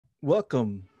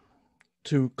Welcome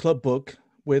to Club Book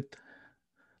with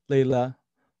Laila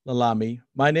Lalami.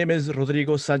 My name is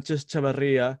Rodrigo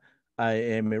Sanchez-Chavarria. I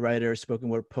am a writer, spoken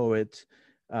word poet,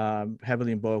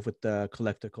 heavily involved with the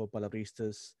collective called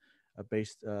Palabristas,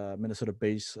 a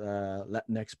Minnesota-based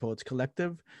Latinx poets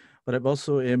collective. But I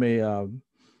also am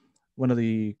one of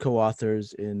the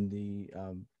co-authors in the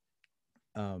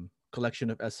collection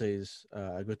of essays,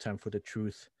 A Good Time for the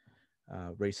Truth,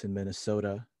 Race in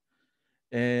Minnesota.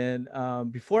 And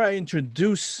before I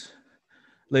introduce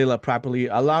Laila properly,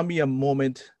 allow me a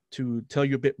moment to tell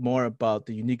you a bit more about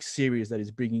the unique series that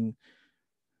is bringing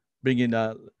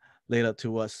Laila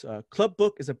to us. Club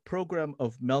Book is a program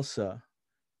of MELSA,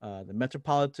 the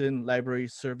Metropolitan Library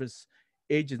Service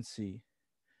Agency,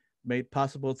 made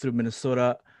possible through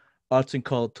Minnesota Arts and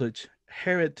Culture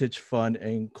Heritage Fund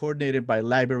and coordinated by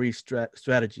Library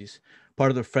Strategies,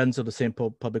 part of the Friends of the St.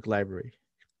 Paul Public Library.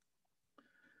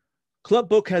 Club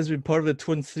Book has been part of the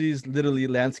Twin Cities literary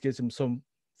landscapes in some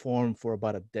form for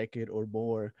about a decade or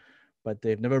more, but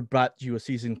they've never brought you a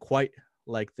season quite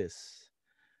like this.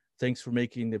 Thanks for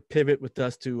making the pivot with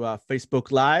us to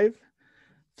Facebook Live.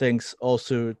 Thanks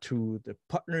also to the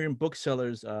partnering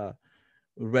booksellers,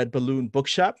 Red Balloon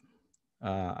Bookshop,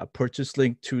 a purchase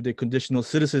link to the Conditional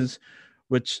Citizens,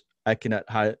 which I cannot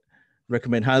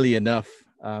recommend highly enough.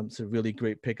 It's a really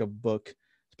great pickup book,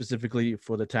 specifically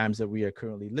for the times that we are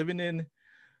currently living in.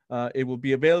 It will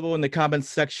be available in the comments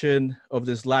section of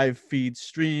this live feed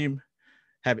stream.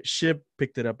 Have it shipped,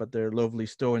 picked it up at their lovely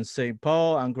store in St.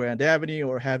 Paul on Grand Avenue,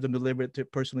 or have them deliver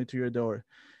it personally to your door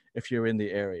if you're in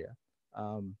the area.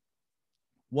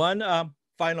 One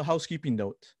final housekeeping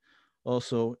note.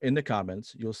 Also in the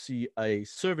comments, you'll see a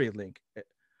survey link.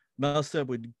 Melissa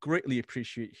would greatly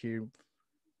appreciate hearing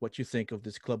what you think of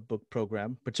this Club Book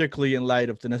program, particularly in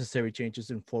light of the necessary changes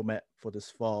in format for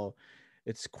this fall.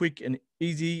 It's quick and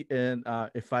easy, and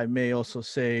if I may also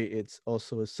say, it's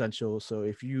also essential. So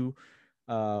if you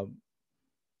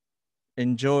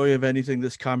enjoy, if anything,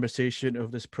 this conversation of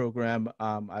this program,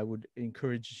 I would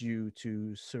encourage you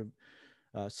to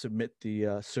submit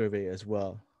the survey as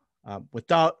well.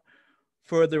 Without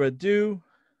further ado,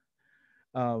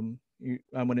 I'm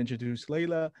going to introduce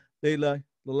Laila. Laila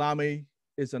Lalami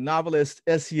is a novelist,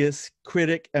 essayist,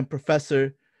 critic, and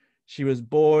professor. She was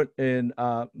born in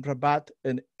Rabat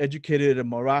and educated in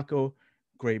Morocco,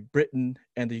 Great Britain,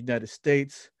 and the United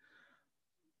States.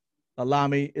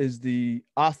 Lalami is the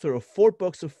author of 4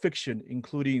 books of fiction,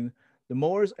 including The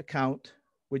Moor's Account,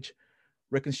 which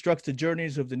reconstructs the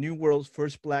journeys of the New World's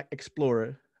first Black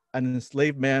explorer, an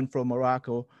enslaved man from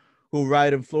Morocco who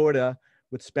arrived in Florida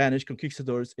with Spanish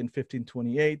conquistadors in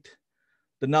 1528.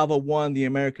 The novel won the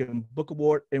American Book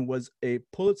Award and was a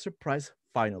Pulitzer Prize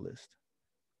finalist.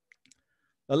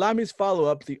 Lalami's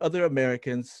follow-up, The Other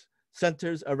Americans,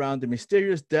 centers around the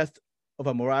mysterious death of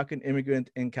a Moroccan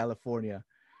immigrant in California.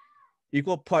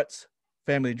 Equal parts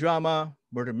family drama,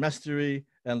 murder mystery,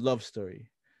 and love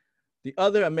story. The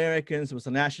Other Americans was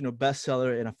a national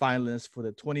bestseller and a finalist for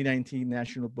the 2019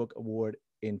 National Book Award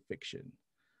in Fiction.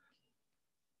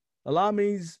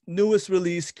 Lalami's newest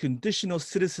release, Conditional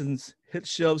Citizens, hit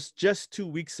shelves just 2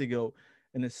 weeks ago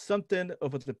and is something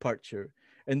of a departure.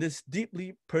 In this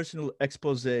deeply personal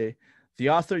expose, the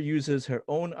author uses her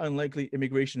own unlikely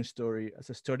immigration story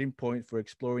as a starting point for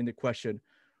exploring the question,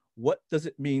 what does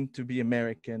it mean to be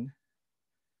American?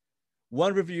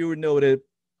 One reviewer noted,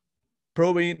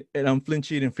 probing and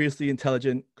unflinching and fiercely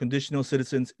intelligent, Conditional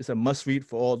Citizens is a must-read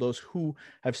for all those who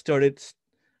have stared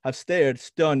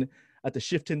stunned at the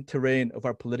shifting terrain of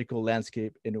our political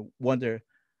landscape and wonder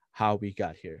how we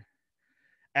got here.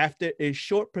 After a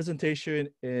short presentation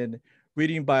and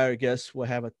reading by our guests, we'll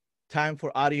have a time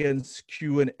for audience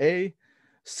Q&A.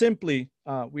 Simply,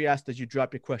 we ask that you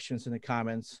drop your questions in the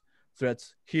comments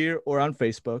threads here or on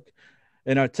Facebook,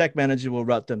 and our tech manager will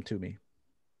route them to me.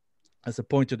 As a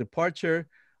point of departure,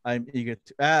 I'm eager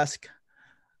to ask,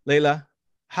 Laila,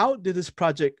 how did this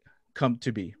project come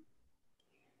to be?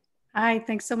 Hi,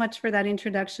 thanks so much for that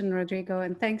introduction, Rodrigo.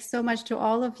 And thanks so much to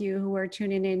all of you who are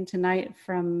tuning in tonight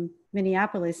from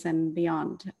Minneapolis and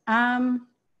beyond.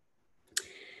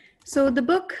 So the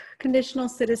book Conditional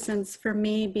Citizens for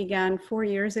me began 4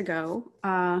 years ago.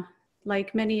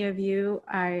 Like many of you,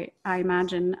 I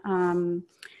imagine,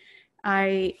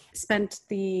 I spent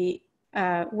the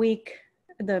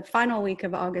final week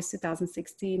of August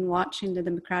 2016 watching the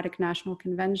Democratic National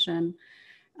Convention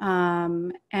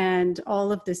and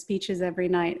all of the speeches every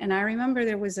night. And I remember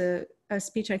there was a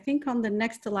speech, I think on the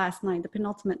next to last night, the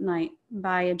penultimate night,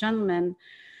 by a gentleman.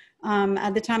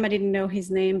 At the time I didn't know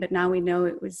his name, but now we know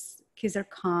it was Khizr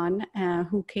Khan,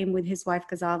 who came with his wife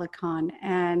Ghazala Khan,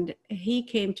 and he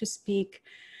came to speak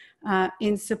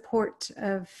in support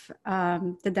of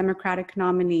the Democratic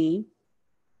nominee,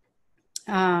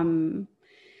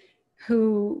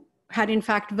 who had in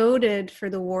fact voted for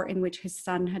the war in which his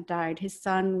son had died. His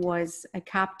son was a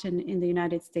captain in the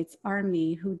United States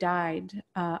Army who died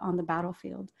on the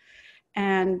battlefield,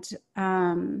 and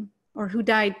or who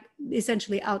died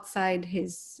essentially outside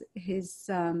his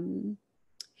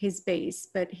base,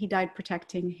 but he died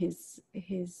protecting his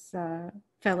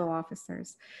fellow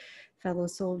officers, fellow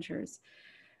soldiers.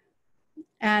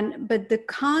 But the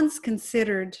Khans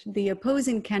considered the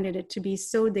opposing candidate to be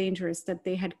so dangerous that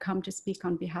they had come to speak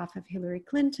on behalf of Hillary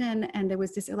Clinton. And there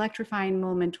was this electrifying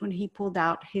moment when he pulled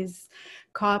out his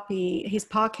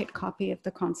pocket copy of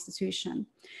the Constitution.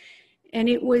 And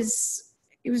it was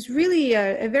really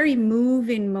a very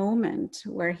moving moment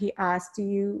where he asked,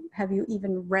 have you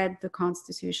even read the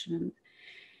Constitution?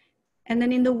 And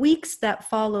then in the weeks that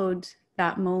followed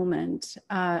that moment,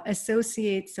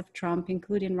 associates of Trump,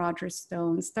 including Roger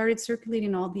Stone, started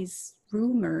circulating all these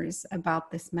rumors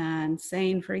about this man,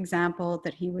 saying, for example,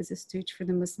 that he was a stooge for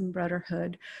the Muslim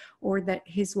Brotherhood, or that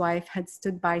his wife had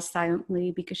stood by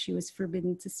silently because she was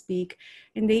forbidden to speak.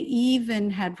 And they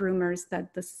even had rumors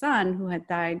that the son who had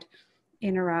died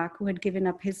in Iraq, who had given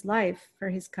up his life for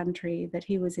his country, that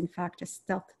he was in fact a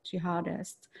stealth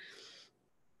jihadist.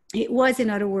 It was, in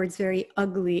other words, a very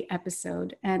ugly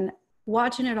episode. And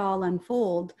watching it all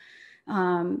unfold,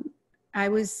 I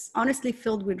was honestly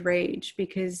filled with rage,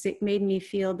 because it made me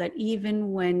feel that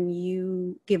even when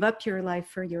you give up your life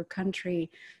for your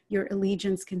country, your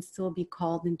allegiance can still be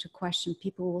called into question.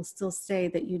 People will still say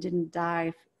that you didn't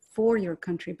die for your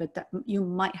country, but that you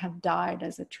might have died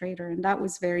as a traitor. And that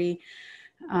was very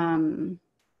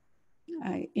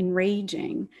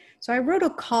enraging. So I wrote a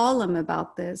column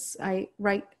about this. I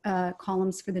write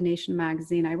columns for The Nation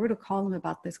magazine. I wrote a column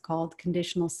about this called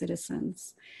Conditional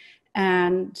Citizens.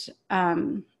 And at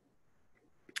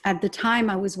the time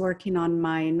I was working on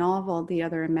my novel, The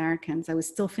Other Americans, I was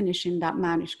still finishing that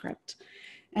manuscript.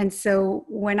 And so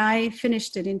when I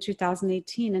finished it in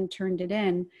 2018 and turned it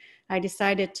in, I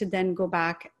decided to then go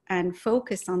back and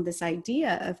focus on this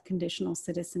idea of conditional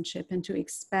citizenship, and to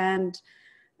expand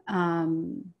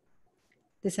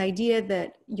this idea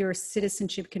that your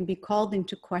citizenship can be called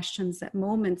into questions at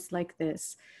moments like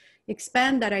this,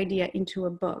 expand that idea into a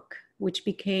book, which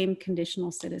became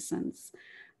Conditional Citizens.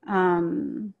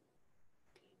 And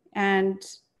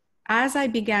as I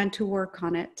began to work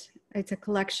on it, it's a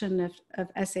collection of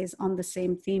essays on the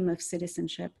same theme of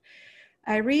citizenship.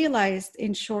 I realized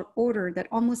in short order that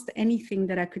almost anything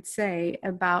that I could say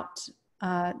about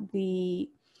the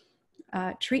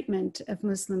treatment of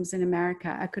Muslims in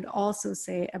America, I could also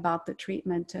say about the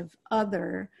treatment of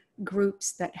other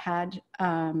groups that had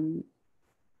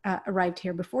arrived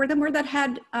here before them, or that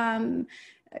had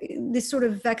this sort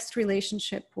of vexed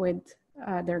relationship with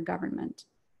their government.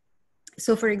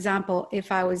 So for example,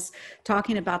 if I was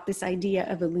talking about this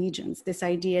idea of allegiance, this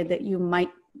idea that you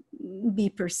might be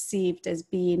perceived as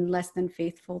being less than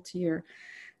faithful to your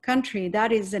country,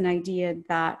 that is an idea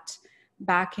that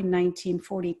back in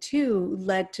 1942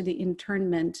 led to the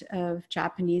internment of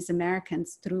Japanese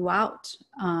Americans throughout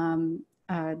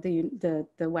the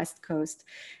West Coast.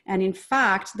 And in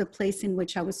fact, the place in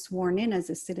which I was sworn in as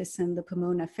a citizen, the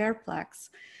Pomona Fairplex,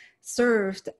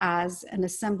 served as an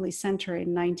assembly center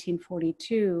in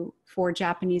 1942 for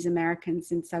Japanese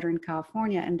Americans in Southern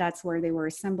California. And that's where they were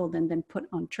assembled and then put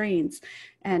on trains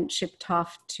and shipped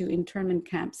off to internment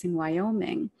camps in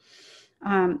Wyoming.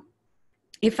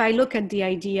 If I look at the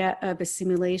idea of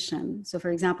assimilation, so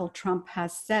for example, Trump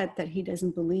has said that he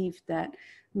doesn't believe that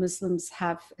Muslims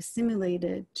have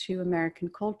assimilated to American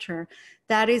culture,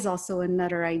 that is also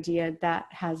another idea that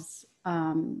has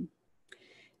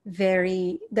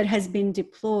been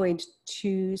deployed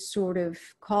to sort of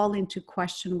call into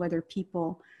question whether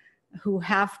people who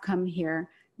have come here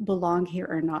belong here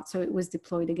or not. So it was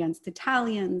deployed against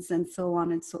Italians and so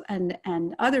on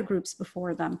and other groups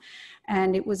before them.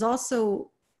 And it was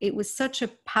such a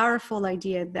powerful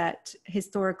idea that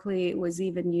historically it was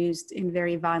even used in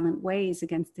very violent ways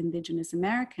against Indigenous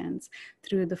Americans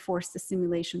through the forced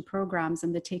assimilation programs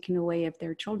and the taking away of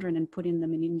their children and putting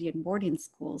them in Indian boarding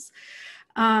schools.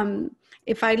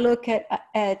 If I look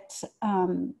at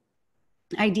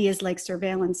ideas like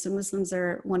surveillance, so Muslims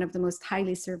are one of the most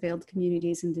highly surveilled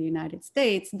communities in the United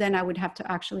States, then I would have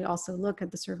to actually also look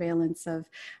at the surveillance of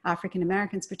African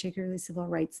Americans, particularly civil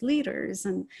rights leaders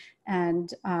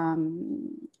and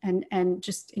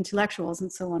just intellectuals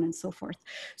and so on and so forth.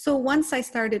 So once I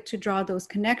started to draw those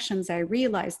connections, I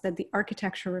realized that the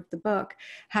architecture of the book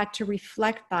had to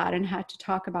reflect that and had to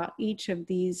talk about each of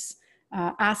these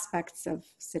aspects of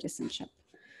citizenship.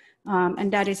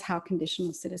 And that is how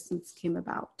Conditional Citizens came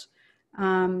about.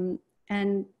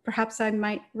 And perhaps I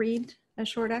might read a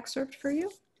short excerpt for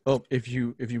you. Oh, if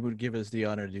you would give us the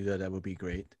honor to do that, that would be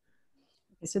great.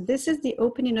 Okay, so this is the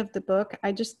opening of the book.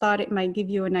 I just thought it might give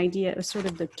you an idea of sort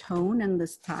of the tone and the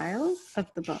style of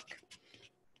the book.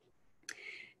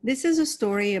 This is a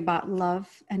story about love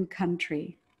and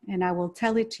country, and I will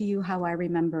tell it to you how I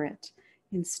remember it,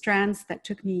 in strands that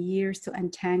took me years to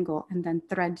untangle and then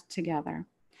thread together.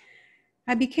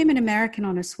 I became an American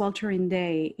on a sweltering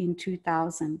day in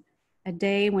 2000, a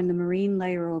day when the marine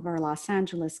layer over Los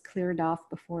Angeles cleared off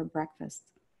before breakfast.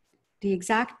 The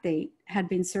exact date had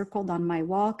been circled on my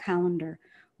wall calendar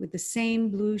with the same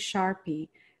blue Sharpie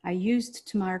I used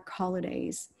to mark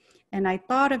holidays, and I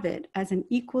thought of it as an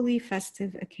equally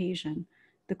festive occasion,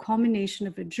 the culmination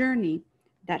of a journey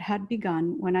that had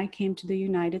begun when I came to the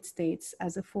United States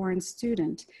as a foreign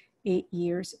student 8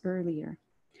 years earlier.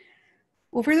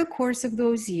 Over the course of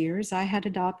those years, I had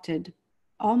adopted,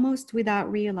 almost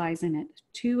without realizing it,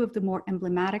 two of the more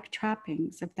emblematic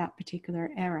trappings of that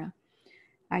particular era.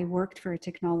 I worked for a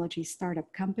technology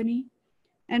startup company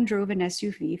and drove an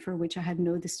SUV for which I had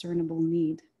no discernible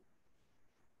need.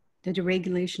 The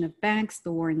deregulation of banks,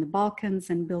 the war in the Balkans,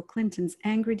 and Bill Clinton's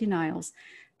angry denials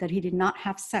that he did not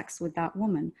have sex with that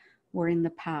woman were in the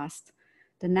past.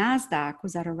 The NASDAQ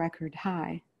was at a record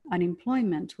high.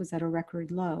 Unemployment was at a record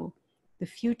low. The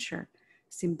future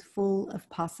seemed full of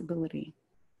possibility.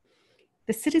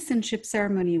 The citizenship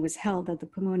ceremony was held at the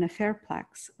Pomona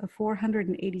Fairplex, a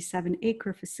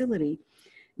 487-acre facility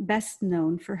best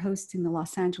known for hosting the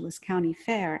Los Angeles County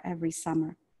Fair every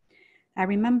summer. I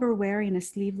remember wearing a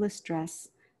sleeveless dress,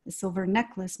 a silver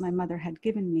necklace my mother had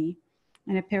given me,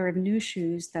 and a pair of new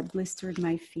shoes that blistered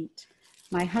my feet.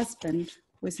 My husband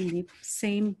was in the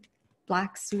same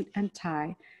black suit and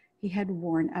tie he had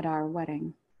worn at our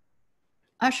wedding.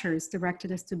 Ushers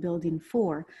directed us to Building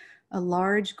 4, a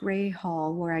large gray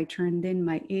hall where I turned in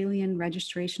my alien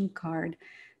registration card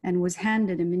and was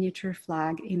handed a miniature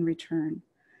flag in return.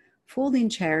 Folding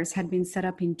chairs had been set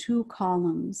up in 2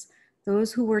 columns.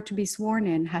 Those who were to be sworn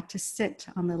in had to sit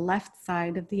on the left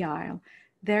side of the aisle,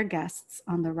 their guests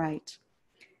on the right.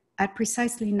 At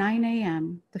precisely 9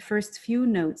 a.m., the first few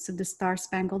notes of the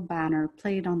Star-Spangled Banner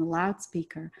played on the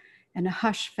loudspeaker, and a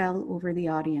hush fell over the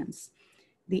audience.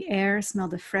 The air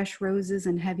smelled of fresh roses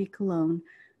and heavy cologne,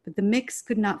 but the mix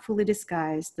could not fully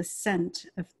disguise the scent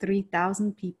of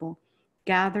 3,000 people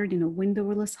gathered in a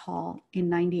windowless hall in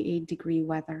 98-degree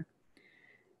weather.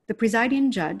 The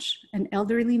presiding judge, an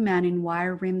elderly man in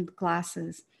wire-rimmed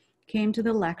glasses, came to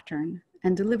the lectern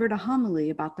and delivered a homily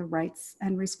about the rights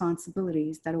and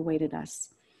responsibilities that awaited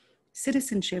us.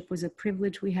 Citizenship was a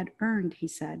privilege we had earned, he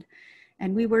said,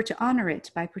 and we were to honor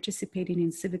it by participating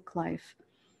in civic life,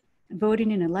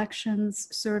 voting in elections,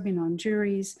 serving on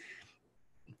juries,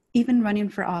 even running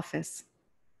for office.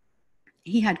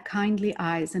 He had kindly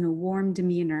eyes and a warm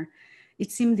demeanor.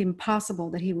 It seemed impossible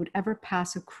that he would ever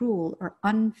pass a cruel or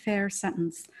unfair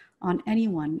sentence on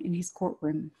anyone in his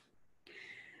courtroom.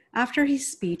 After his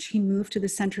speech, he moved to the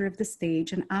center of the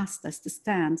stage and asked us to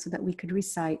stand so that we could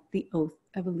recite the oath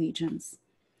of allegiance.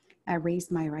 I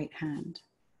raised my right hand.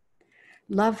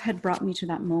 Love had brought me to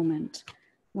that moment.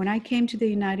 When I came to the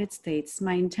United States,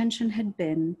 my intention had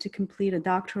been to complete a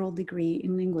doctoral degree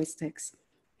in linguistics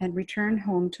and return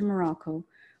home to Morocco,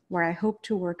 where I hoped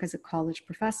to work as a college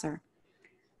professor.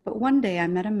 But one day I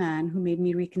met a man who made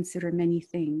me reconsider many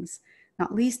things,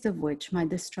 not least of which my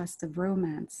distrust of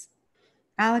romance.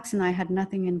 Alex and I had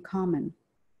nothing in common.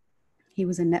 He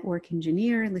was a network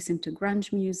engineer, listened to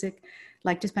grunge music,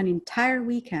 liked to spend entire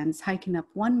weekends hiking up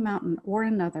one mountain or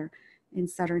another in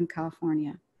Southern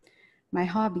California. My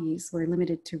hobbies were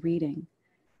limited to reading.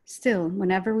 Still,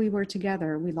 whenever we were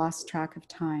together, we lost track of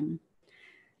time.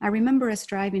 I remember us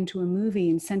driving to a movie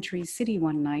in Century City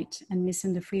one night and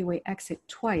missing the freeway exit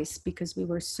twice because we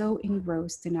were so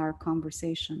engrossed in our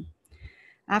conversation.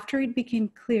 After it became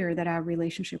clear that our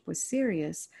relationship was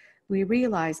serious, we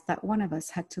realized that one of us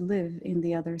had to live in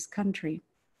the other's country.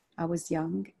 I was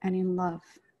young and in love.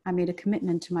 I made a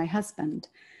commitment to my husband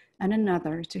and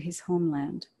another to his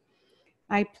homeland.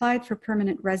 I applied for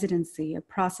permanent residency, a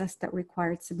process that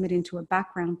required submitting to a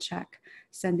background check,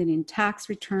 sending in tax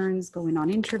returns, going on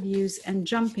interviews, and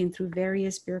jumping through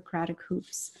various bureaucratic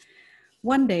hoops.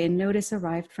 One day, a notice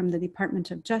arrived from the Department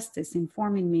of Justice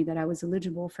informing me that I was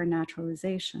eligible for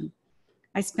naturalization.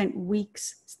 I spent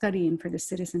weeks studying for the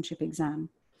citizenship exam.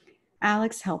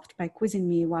 Alex helped by quizzing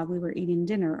me while we were eating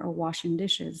dinner or washing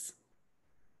dishes.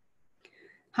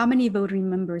 How many voting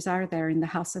members are there in the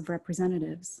House of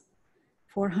Representatives?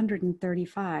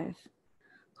 435.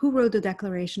 Who wrote the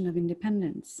Declaration of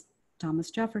Independence? Thomas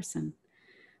Jefferson.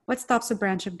 What stops a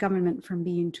branch of government from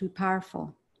being too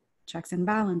powerful? Checks and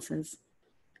balances.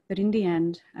 But in the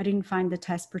end, I didn't find the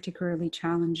test particularly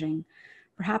challenging.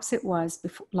 Perhaps it was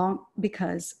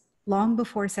because long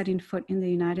before setting foot in the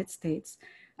United States,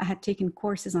 I had taken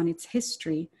courses on its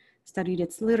history, studied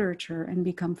its literature, and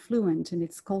become fluent in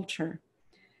its culture.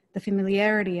 The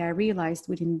familiarity I realized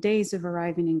within days of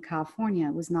arriving in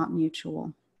California was not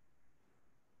mutual.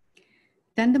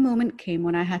 Then the moment came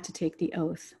when I had to take the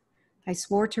oath. I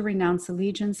swore to renounce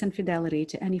allegiance and fidelity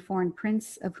to any foreign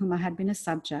prince of whom I had been a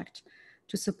subject,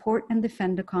 to support and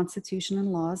defend the Constitution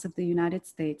and laws of the United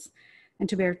States, and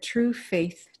to bear true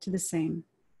faith to the same.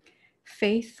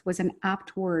 Faith was an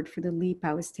apt word for the leap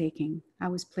I was taking. I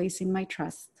was placing my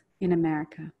trust in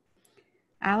America.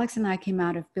 Alex and I came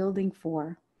out of Building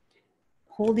 4,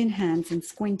 holding hands and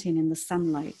squinting in the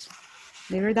sunlight.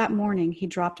 Later that morning, he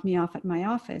dropped me off at my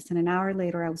office, and an hour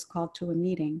later, I was called to a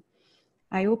meeting.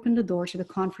 I opened the door to the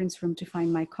conference room to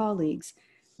find my colleagues,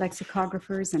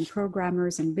 lexicographers and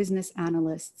programmers and business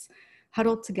analysts,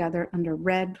 huddled together under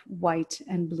red, white,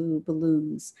 and blue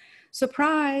balloons.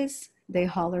 Surprise, they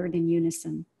hollered in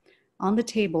unison. On the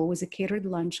table was a catered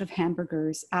lunch of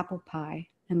hamburgers, apple pie,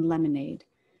 and lemonade.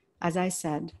 As I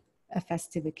said, a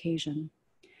festive occasion.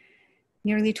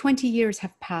 Nearly 20 years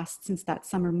have passed since that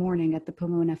summer morning at the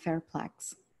Pomona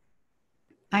Fairplex.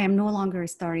 I am no longer a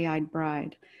starry-eyed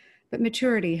bride, but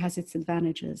maturity has its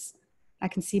advantages. I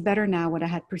can see better now what I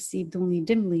had perceived only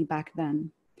dimly back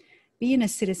then. Being a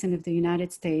citizen of the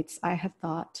United States, I had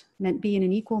thought, meant being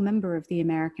an equal member of the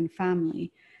American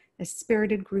family, a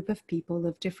spirited group of people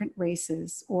of different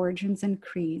races, origins, and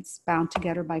creeds bound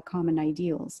together by common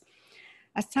ideals.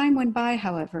 As time went by,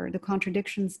 however, the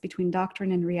contradictions between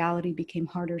doctrine and reality became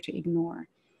harder to ignore.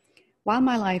 While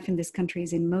my life in this country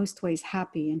is in most ways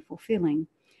happy and fulfilling,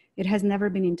 it has never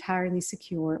been entirely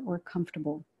secure or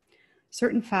comfortable.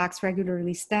 Certain facts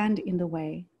regularly stand in the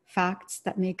way, facts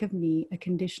that make of me a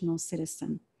conditional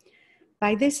citizen.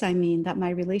 By this, I mean that my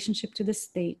relationship to the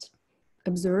state,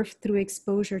 observed through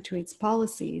exposure to its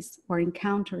policies or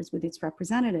encounters with its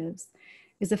representatives,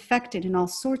 is affected in all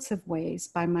sorts of ways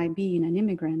by my being an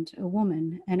immigrant, a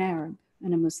woman, an Arab,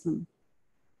 and a Muslim.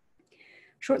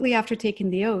 Shortly after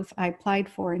taking the oath, I applied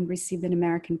for and received an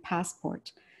American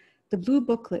passport. The blue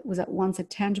booklet was at once a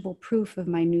tangible proof of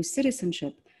my new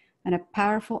citizenship and a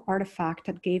powerful artifact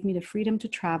that gave me the freedom to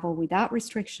travel without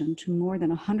restriction to more than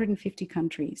 150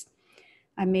 countries.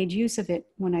 I made use of it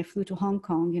when I flew to Hong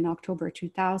Kong in October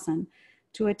 2000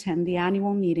 to attend the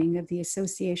annual meeting of the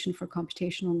Association for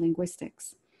Computational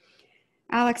Linguistics.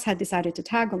 Alex had decided to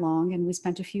tag along, and we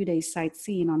spent a few days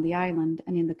sightseeing on the island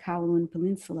and in the Kowloon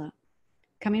Peninsula.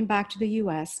 Coming back to the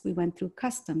US, we went through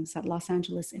customs at Los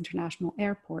Angeles International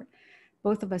Airport,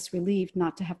 both of us relieved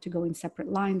not to have to go in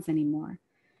separate lines anymore.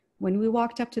 When we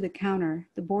walked up to the counter,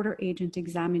 the border agent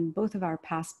examined both of our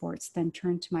passports, then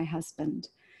turned to my husband.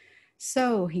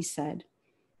 "So," he said,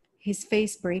 his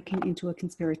face breaking into a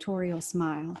conspiratorial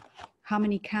smile, "how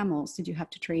many camels did you have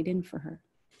to trade in for her?"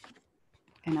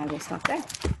 And I will stop there.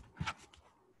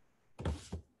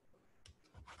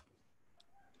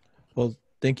 Well,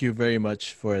 thank you very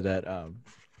much for that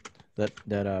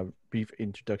brief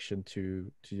introduction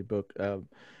to your book.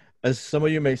 As some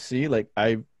of you may see, like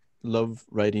I love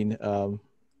writing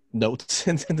notes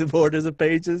into the borders of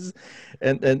pages,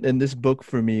 and this book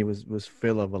for me was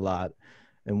full of a lot.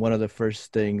 And one of the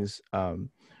first things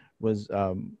was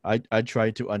I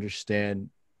tried to understand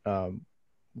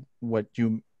what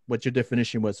your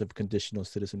definition was of conditional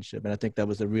citizenship, and I think that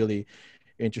was a really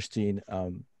interesting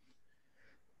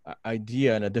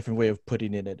idea and a different way of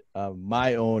putting it.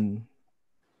 My own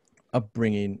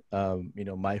upbringing,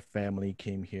 my family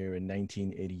came here in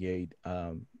 1988,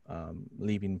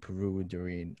 leaving Peru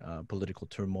during political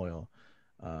turmoil.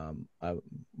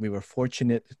 We were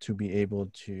fortunate to be able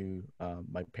to,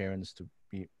 my parents to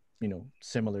be,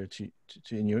 similar to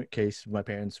in your case, my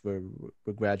parents were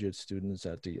graduate students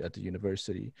at the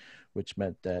university, which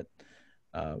meant that,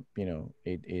 that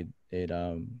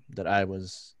I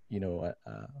was,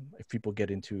 if people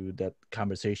get into that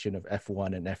conversation of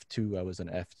F1 and F2, I was an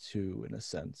F2 in a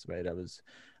sense, right? I was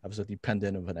a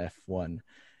dependent of an F1.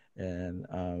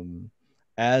 And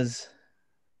as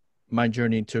my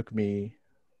journey took me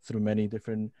through many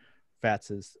different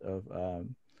facets of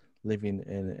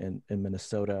living in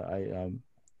Minnesota,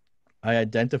 I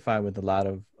identify with a lot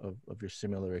of your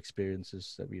similar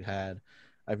experiences that we had.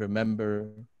 I remember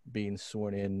being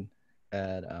sworn in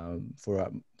at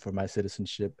for my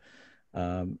citizenship,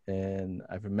 and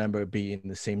I remember being in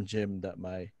the same gym that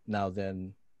my now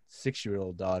then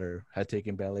 6-year-old daughter had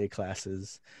taken ballet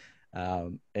classes,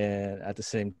 and at the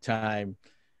same time,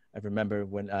 I remember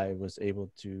when I was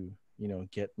able to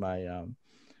get my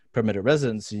permanent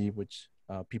residency, which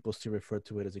people still refer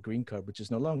to it as a green card, which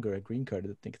is no longer a green card.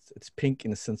 I think it's pink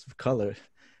in the sense of color.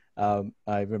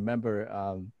 I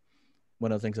remember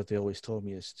one of the things that they always told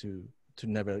me is to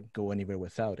never go anywhere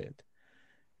without it.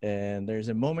 And there's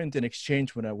a moment in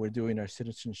exchange when we're doing our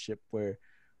citizenship where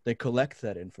they collect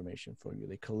that information for you.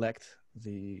 They collect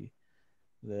the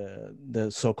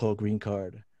so-called green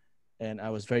card, and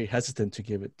I was very hesitant to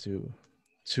give it to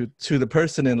the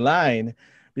person in line,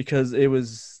 because it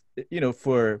was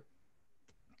for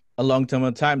a long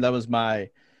time that was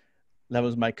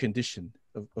my condition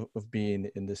of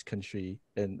being in this country,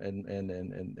 and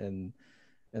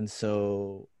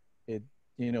so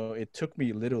it took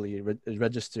me literally, it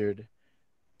registered,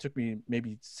 took me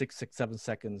maybe 7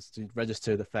 seconds to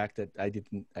register the fact that I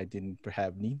didn't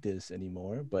perhaps need this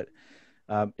anymore. But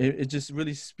it just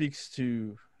really speaks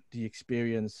to the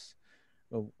experience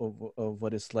of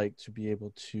what it's like to be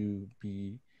able to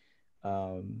be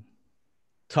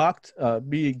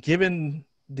be given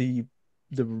the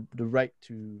right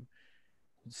to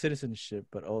citizenship,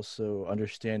 but also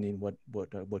understanding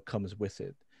what comes with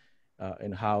it,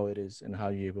 and how it is and how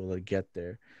you're able to get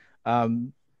there.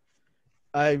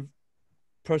 I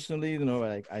personally,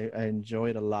 I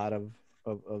enjoyed a lot of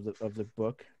the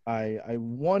book. I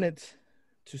wanted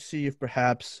to see if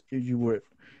perhaps you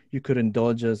could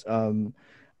indulge us.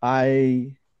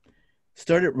 I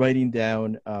started writing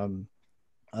down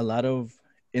a lot of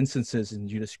instances,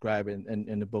 and you describe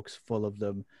in the book's full of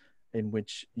them, in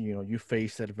which you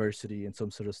face adversity in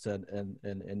some sort of sense, and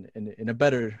in a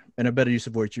better use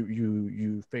of words,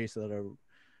 you face a lot of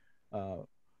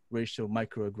racial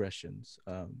microaggressions,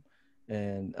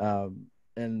 and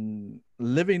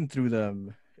living through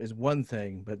them is one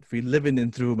thing, but if we living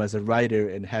in through them as a writer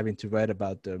and having to write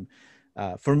about them,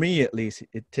 for me at least,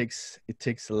 it takes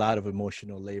a lot of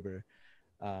emotional labor,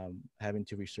 having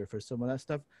to resurface some of that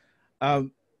stuff.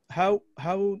 How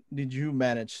did you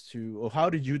manage to, or how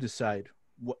did you decide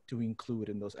what to include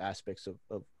in those aspects of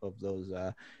those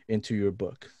into your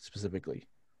book specifically?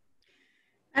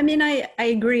 I mean, I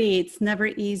agree. It's never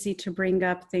easy to bring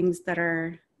up things that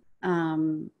are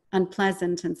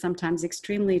unpleasant and sometimes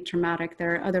extremely traumatic.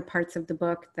 There are other parts of the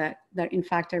book that in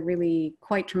fact are really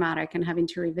quite traumatic, and having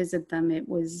to revisit them, it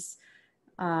was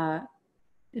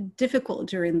difficult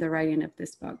during the writing of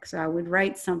this book. So I would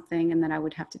write something and then I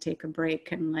would have to take a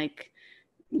break and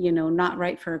not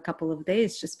write for a couple of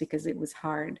days just because it was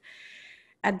hard.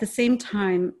 At the same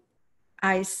time,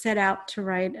 I set out to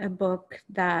write a book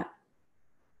that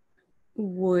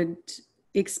would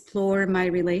explore my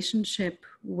relationship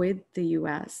with the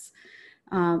US.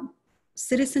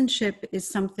 Citizenship is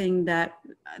something that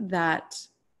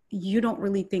you don't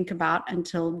really think about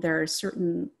until there are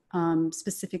certain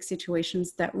specific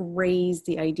situations that raise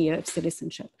the idea of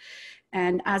citizenship.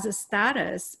 And as a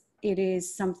status, it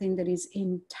is something that is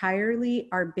entirely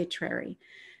arbitrary.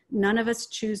 None of us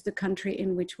choose the country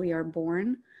in which we are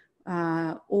born,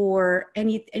 or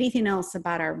anything else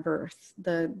about our birth.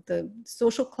 The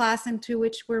social class into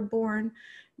which we're born,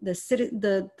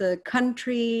 the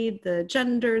country, the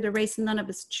gender, the race, none of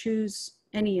us choose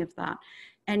any of that.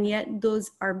 And yet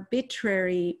those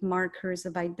arbitrary markers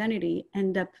of identity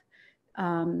end up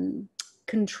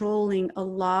controlling a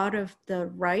lot of the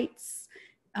rights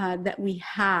that we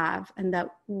have and that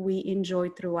we enjoy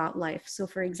throughout life. So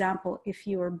for example, if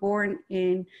you were born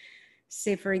in,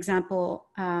 say, for example,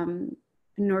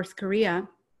 North Korea,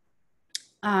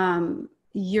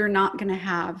 you're not going to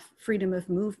have freedom of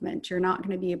movement. You're not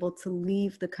going to be able to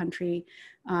leave the country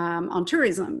on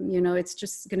tourism. It's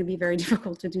just going to be very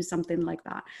difficult to do something like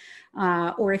that.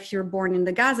 Or if you're born in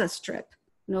the Gaza Strip,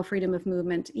 no freedom of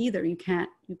movement either. You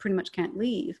pretty much can't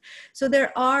leave. So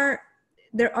there are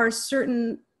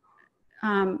certain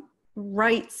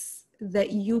rights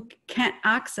that you can't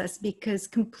access because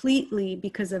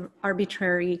of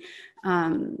arbitrary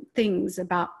things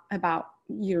about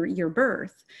your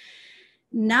birth.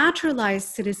 naturalized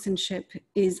citizenship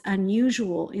is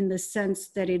unusual in the sense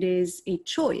that it is a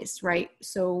choice, right?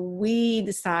 So we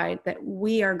decide that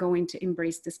we are going to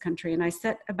embrace this country. And I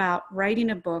set about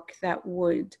writing a book that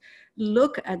would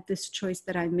look at this choice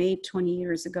that I made 20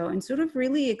 years ago and sort of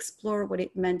really explore what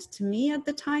it meant to me at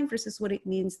the time versus what it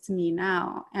means to me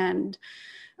now. And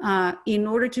in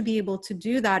order to be able to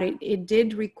do that, it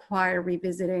did require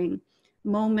revisiting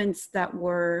moments that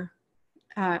were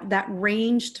that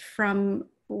ranged from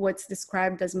what's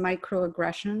described as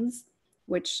microaggressions,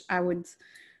 which I would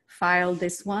file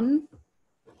this one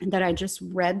that I just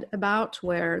read about,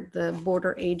 where the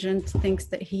border agent thinks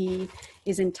that he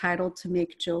is entitled to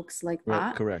make jokes like that.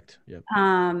 Right, correct. Yep.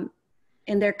 And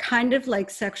they're kind of like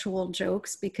sexual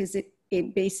jokes because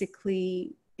it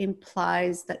basically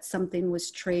implies that something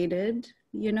was traded,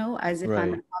 you know, as if Right.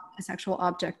 I'm a sexual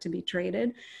object to be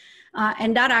traded.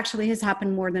 And that actually has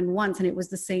happened more than once, and it was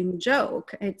the same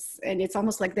joke. It's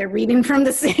almost like they're reading from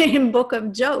the same book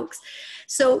of jokes.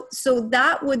 So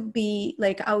that would be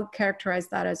like, I would characterize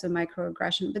that as a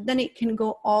microaggression, but then it can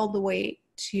go all the way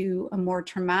to a more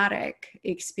traumatic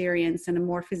experience and a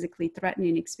more physically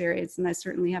threatening experience. And I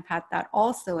certainly have had that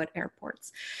also at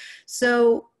airports.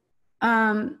 So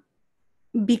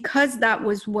because that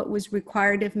was what was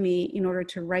required of me in order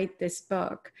to write this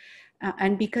book,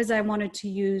 and because I wanted to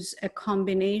use a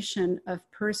combination of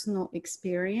personal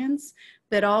experience,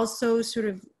 but also sort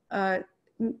of,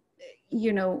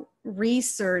 you know,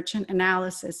 research and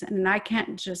analysis. And I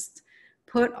can't just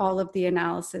put all of the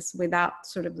analysis without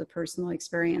sort of the personal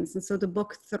experience. And so the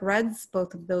book threads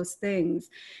both of those things.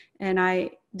 And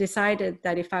I decided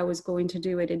that if I was going to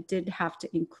do it, it did have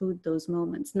to include those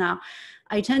moments. Now,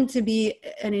 I tend to be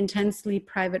an intensely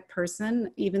private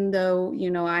person, even though,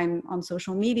 you know, I'm on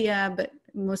social media, but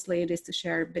mostly it is to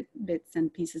share bits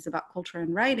and pieces about culture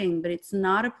and writing, but it's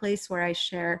not a place where I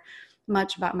share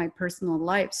much about my personal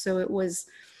life. So it was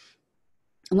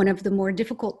one of the more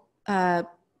difficult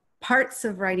parts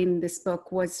of writing this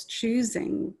book was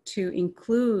choosing to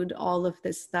include all of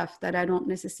this stuff that I don't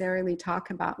necessarily talk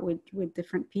about with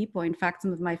different people. In fact,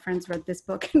 some of my friends read this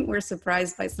book and were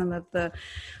surprised by some of the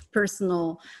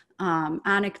personal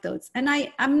anecdotes. And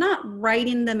I'm not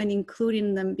writing them and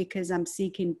including them because I'm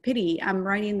seeking pity. I'm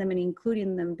writing them and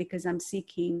including them because I'm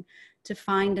seeking to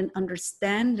find an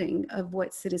understanding of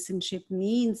what citizenship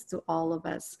means to all of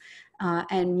us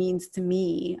and means to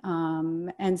me.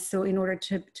 And so in order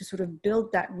to sort of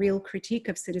build that real critique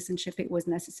of citizenship, it was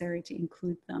necessary to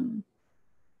include them.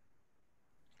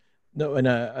 No, and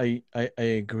I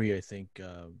agree. I think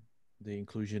the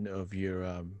inclusion of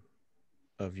your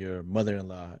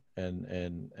mother-in-law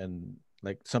and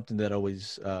like something that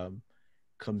always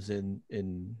comes in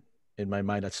my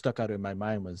mind, that stuck out in my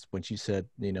mind, was when she said,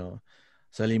 you know,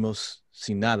 salimos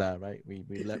sin nada, right?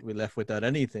 We left without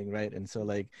anything, right? And so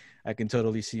like I can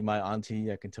totally see my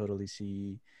auntie. I can totally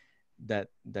see that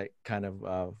kind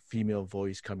of female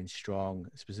voice coming strong,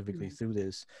 specifically through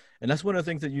this. And that's one of the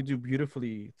things that you do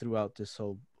beautifully throughout this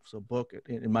whole book,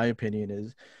 in my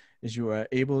opinion, is you are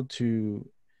able to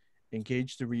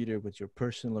engage the reader with your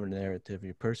personal narrative,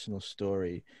 your personal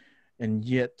story, and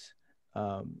yet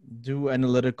do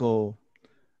analytical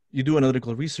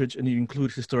research, and you include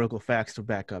historical facts to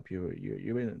back up your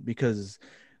because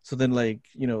so then, like,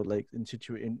 you know, like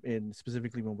in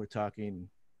specifically when we're talking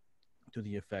to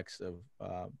the effects of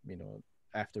you know,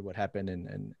 after what happened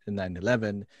in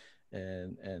 9/11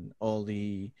 and all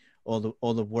the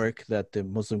work that the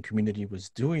Muslim community was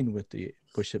doing with the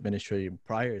Bush administration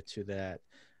prior to that.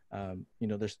 You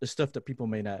know, there's stuff that people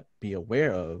may not be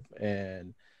aware of,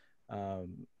 and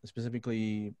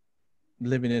specifically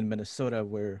living in Minnesota,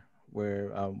 where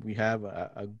we have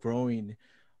a growing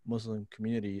Muslim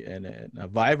community and a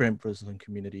vibrant Muslim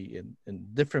community in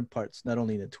different parts, not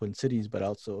only in the Twin Cities but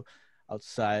also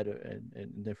outside and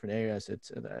in different areas.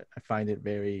 I find it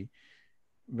very,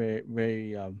 very,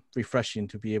 very refreshing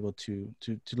to be able to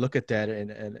look at that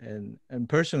and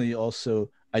personally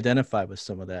also identify with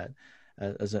some of that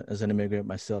as an immigrant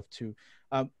myself too.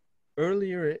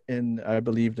 Earlier in, I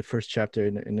believe, the first chapter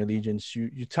in Allegiance,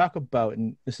 you talk about,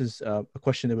 and this is a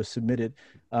question that was submitted,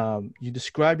 you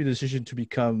describe your decision to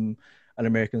become an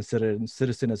American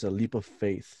citizen as a leap of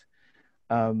faith.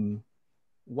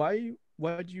 Why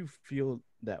do you feel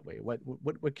that way?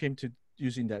 What came to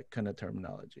using that kind of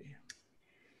terminology?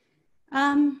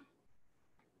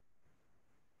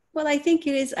 Well, I think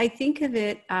of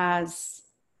it as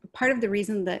part of the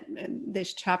reason that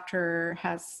this chapter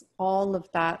has all of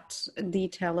that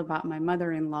detail about my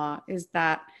mother-in-law is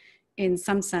that, in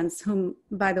some sense, whom,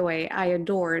 by the way, I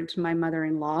adored my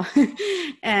mother-in-law,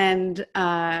 and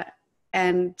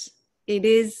it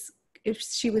is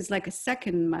she was like a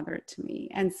second mother to me.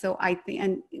 And so I think,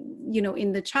 and you know,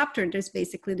 in the chapter, there's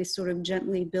basically this sort of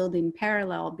gently building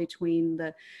parallel between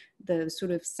the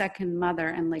sort of second mother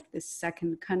and like this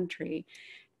second country.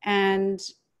 And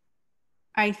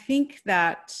I think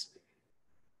that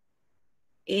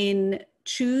in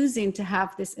choosing to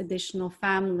have this additional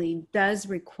family does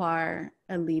require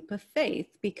a leap of faith,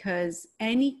 because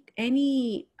any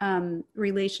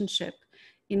relationship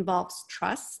involves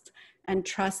trust, and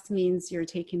trust means you're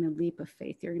taking a leap of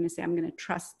faith. You're going to say, I'm going to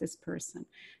trust this person.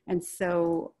 And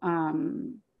so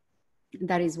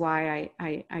that is why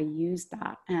I use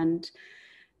that. And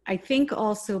I think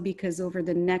also because over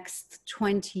the next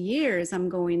 20 years, I'm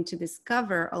going to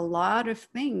discover a lot of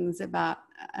things about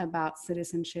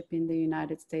citizenship in the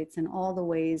United States and all the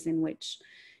ways in which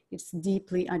it's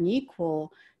deeply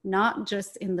unequal, not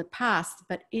just in the past,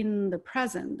 but in the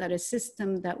present, that a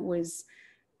system that was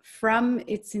from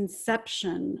its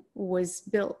inception was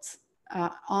built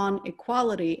on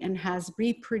equality and has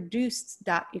reproduced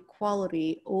that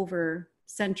equality over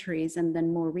centuries and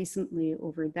then more recently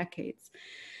over decades.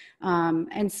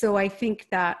 And so I think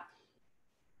that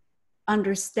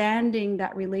understanding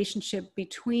that relationship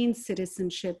between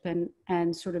citizenship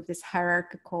and sort of this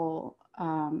hierarchical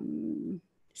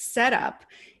setup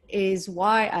is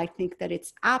why I think that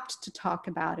it's apt to talk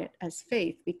about it as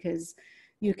faith, because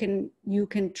you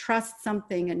can trust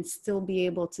something and still be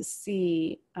able to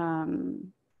see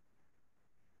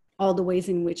all the ways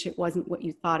in which it wasn't what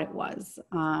you thought it was.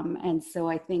 And so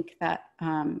I think that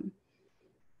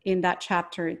in that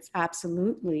chapter, it's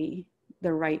absolutely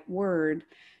the right word.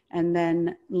 And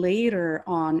then later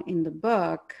on in the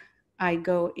book, I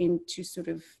go into sort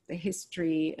of the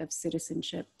history of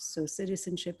citizenship. So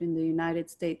citizenship in the United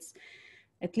States,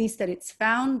 at least at its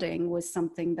founding, was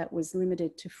something that was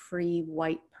limited to free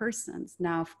white persons.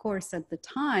 Now, of course, at the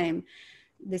time,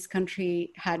 this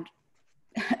country had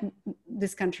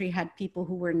people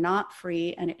who were not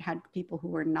free, and it had people who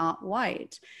were not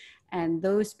white. And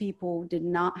those people did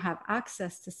not have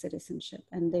access to citizenship,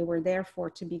 and they were therefore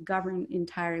to be governed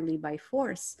entirely by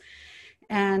force.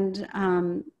 And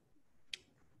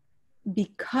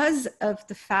because of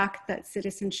the fact that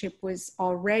citizenship was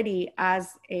already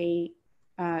as a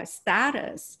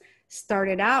status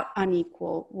started out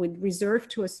unequal, reserved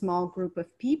to a small group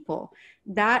of people,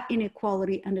 that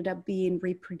inequality ended up being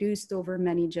reproduced over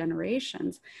many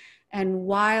generations. And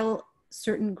while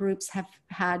certain groups have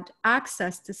had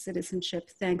access to citizenship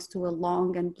thanks to a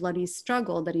long and bloody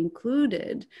struggle that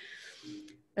included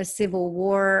a civil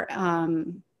war,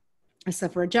 a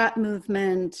suffragette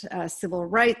movement, a civil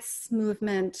rights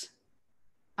movement,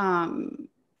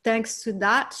 thanks to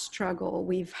that struggle,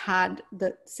 we've had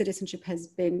the citizenship has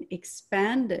been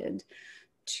expanded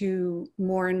to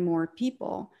more and more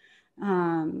people,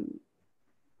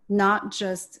 not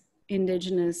just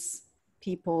indigenous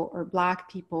people or Black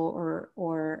people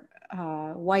or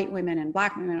white women and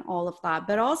Black women, all of that,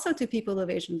 but also to people of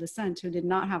Asian descent who did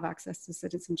not have access to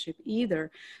citizenship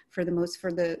either for the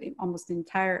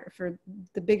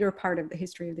bigger part of the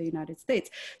history of the United States.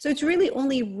 So it's really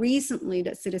only recently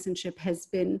that citizenship has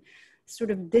been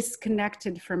sort of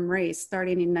disconnected from race,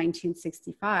 starting in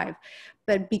 1965.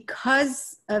 But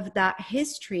because of that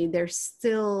history, there's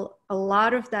still a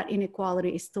lot of that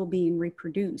inequality is still being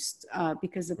reproduced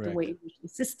because of the way the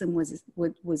system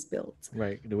was built.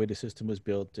 Right, the way the system was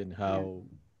built and how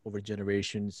over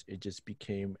generations it just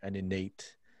became an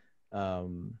innate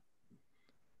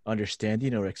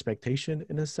understanding or expectation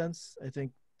in a sense. I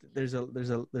think there's a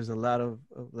lot of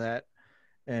that,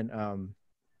 and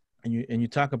you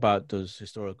talk about those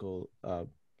historical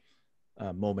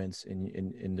moments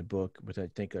in the book, which I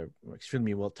think are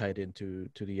extremely well tied into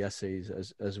the essays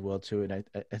as well too. And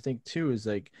I think too is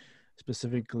like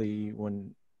specifically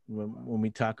when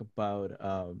we talk about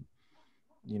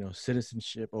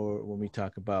citizenship, or when we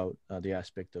talk about the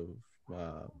aspect of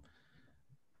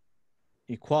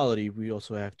equality, we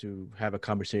also have to have a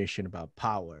conversation about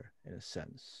power in a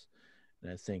sense.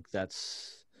 And I think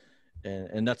that's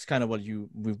kind of what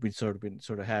we've been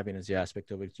sort of having as the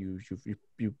aspect of it. You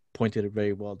pointed it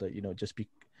very well that just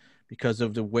because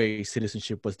of the way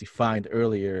citizenship was defined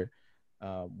earlier,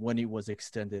 when it was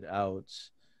extended out,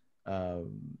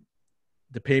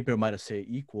 the paper might have said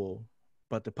equal,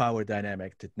 but the power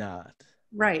dynamic did not.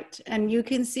 Right. And you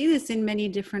can see this in many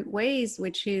different ways,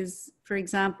 which is, for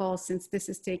example, since this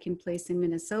is taking place in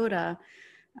Minnesota,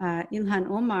 Ilhan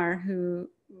Omar, who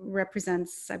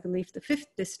represents, I believe, the 5th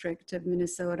district of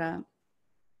Minnesota,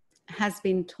 has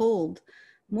been told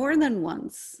more than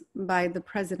once by the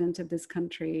president of this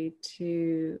country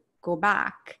to go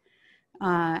back.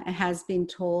 Has been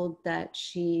told that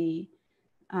she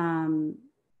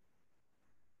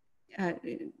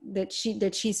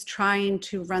that she's trying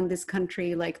to run this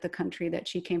country like the country that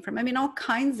she came from. I mean, all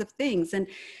kinds of things. And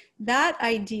that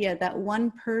idea that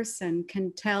one person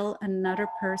can tell another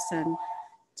person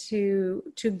to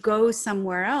go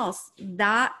somewhere else,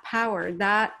 that power,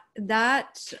 that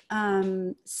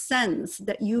sense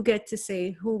that you get to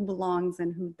say who belongs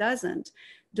and who doesn't,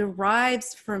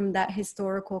 derives from that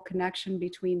historical connection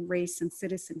between race and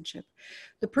citizenship.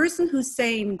 The person who's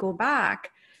saying go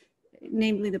back,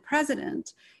 namely the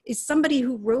president, is somebody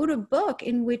who wrote a book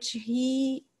in which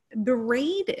he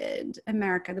berated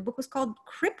America. The book was called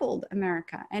Crippled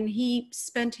America, and he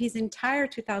spent his entire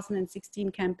 2016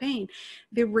 campaign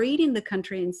berating the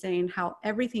country and saying how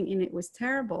everything in it was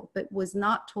terrible, but was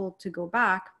not told to go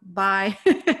back by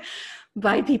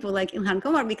by people like Ilhan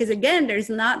Omar, because again, there's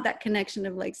not that connection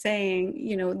of like saying,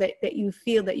 you know, that you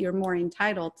feel that you're more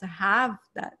entitled to have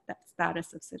that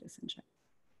status of citizenship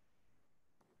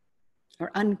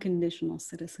or unconditional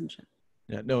citizenship.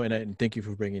 Yeah, no, and thank you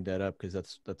for bringing that up,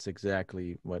 because that's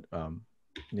exactly what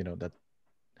you know,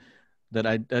 that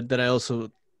I also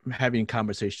having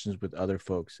conversations with other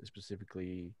folks,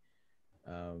 specifically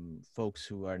folks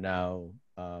who are now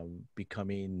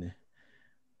becoming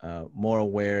more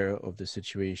aware of the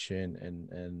situation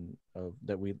and of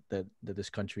that this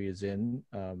country is in,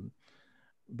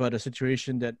 but a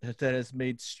situation that has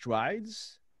made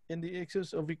strides in the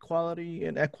issues of equality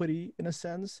and equity in a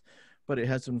sense, but it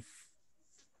hasn't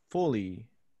fully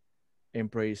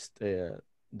embraced that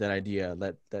idea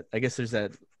that I guess there's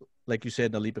that, like you said,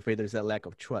 in the leap of faith, there's that lack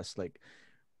of trust. Like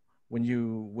when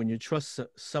you trust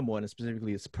someone, and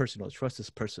specifically it's personal, trust is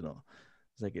personal.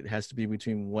 It's like it has to be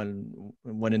between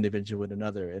one individual and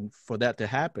another, and for that to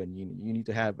happen, you need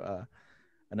to have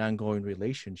an ongoing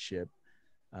relationship,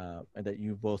 and that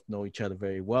you both know each other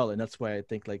very well. And that's why I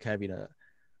think like having a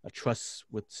trust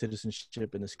with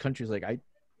citizenship in this country is like,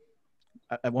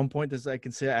 at one point, as I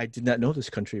can say, I did not know this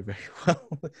country very well,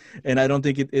 and I don't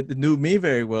think it knew me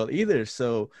very well either.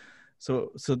 So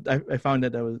I found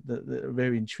that was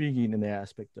very intriguing in the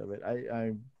aspect of it.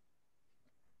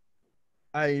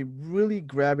 I really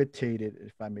gravitated,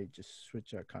 if I may just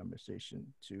switch our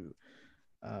conversation to,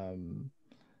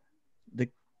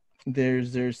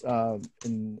 there's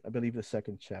in I believe the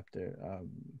second chapter,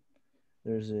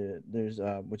 there's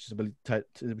which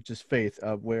is faith,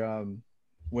 where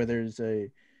there's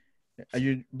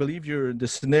you believe the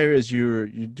scenario is you're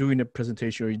doing a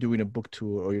presentation or you're doing a book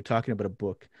tour or you're talking about a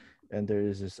book, and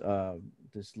there's this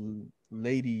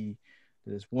lady,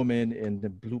 this woman in the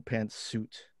blue pants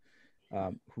suit,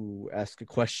 who asked a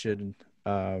question,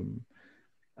 and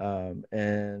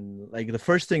like the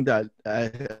first thing that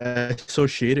I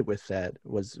associated with that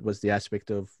was the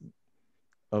aspect of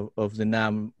the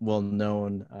now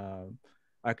well-known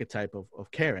archetype of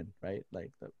Karen, right?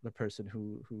 Like the person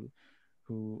who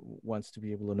wants to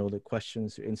be able to know the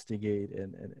questions, to instigate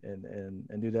and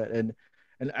do that. And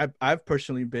I've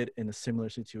personally been in a similar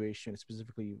situation,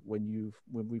 specifically when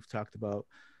we've talked about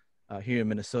here in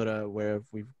Minnesota, where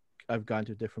I've gone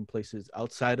to different places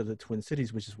outside of the Twin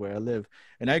Cities, which is where I live.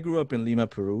 And I grew up in Lima,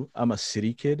 Peru. I'm a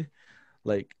city kid.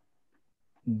 Like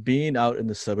being out in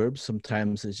the suburbs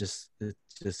sometimes it just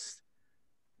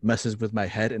messes with my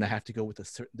head, and I have to go with a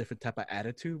certain different type of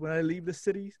attitude when I leave the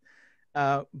cities.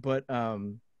 So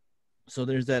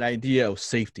there's that idea of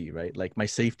safety, right? Like my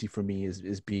safety for me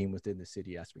is being within the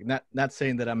city aspect. Not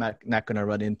saying that I'm not going to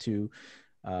run into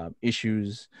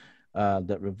issues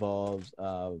that revolves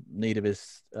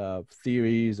nativist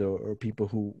theories or people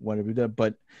who want to do that,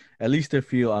 but at least I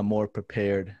feel I'm more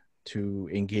prepared to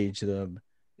engage them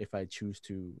if I choose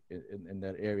to in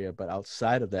that area. But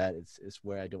outside of that, it's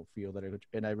where I don't feel that.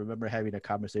 And I remember having a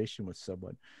conversation with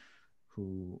someone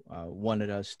who wanted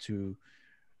us to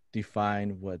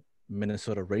define what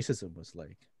Minnesota racism was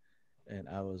like, and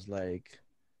I was like,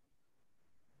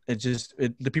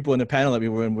 the people in the panel that we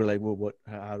were in were like, well,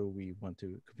 how do we want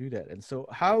to do that? And so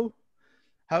how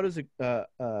does a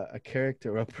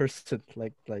character or a person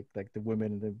like the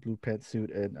women in the blue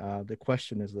pantsuit, and the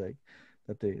question is like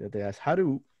that they ask, how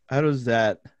do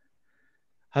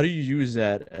you use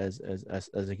that as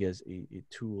I guess a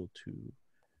tool to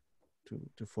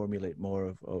formulate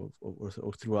more of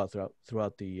throughout the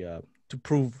to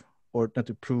prove, or not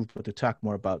to prove, but to talk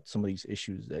more about some of these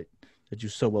issues that you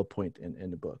so well point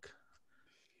in the book?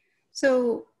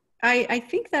 So I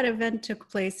think that event took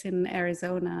place in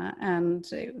Arizona, and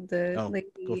the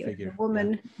lady, the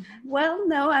woman, yeah. Well,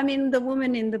 no, I mean, the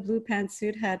woman in the blue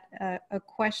pantsuit had a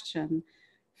question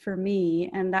for me,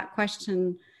 and that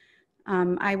question,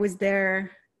 I was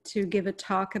there to give a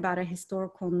talk about a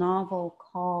historical novel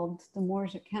called The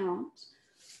Moor's Account,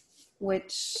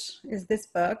 which is this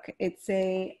book. It's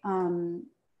a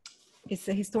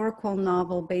historical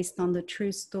novel based on the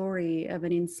true story of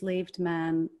an enslaved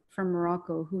man from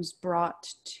Morocco who's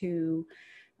brought to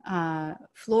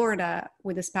Florida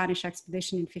with a Spanish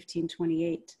expedition in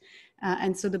 1528.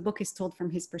 And so the book is told from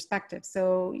his perspective.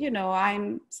 So, you know,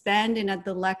 I'm standing at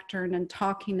the lectern and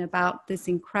talking about this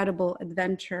incredible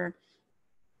adventure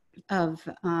of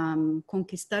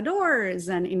conquistadors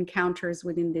and encounters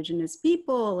with indigenous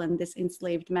people, and this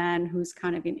enslaved man who's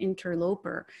kind of an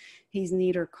interloper. He's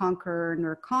neither conqueror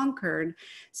nor conquered.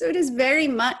 So it is very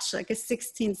much like a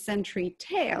 16th century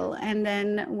tale. And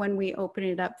then when we open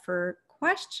it up for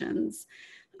questions,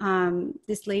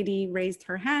 this lady raised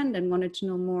her hand and wanted to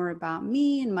know more about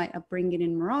me and my upbringing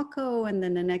in Morocco. And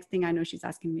then the next thing I know, she's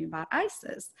asking me about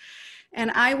ISIS.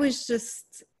 And I was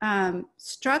just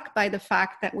struck by the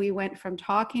fact that we went from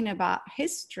talking about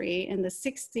history in the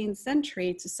 16th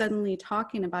century to suddenly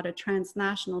talking about a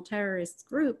transnational terrorist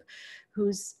group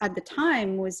who's at the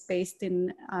time was based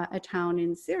in a town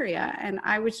in Syria. And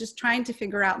I was just trying to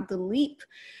figure out the leap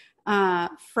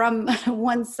from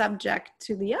one subject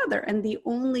to the other. And the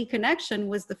only connection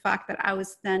was the fact that I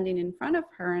was standing in front of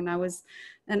her, and I was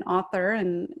an author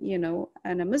and, you know,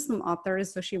 and a Muslim author.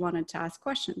 So she wanted to ask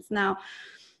questions. Now,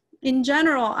 in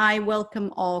general, I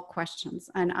welcome all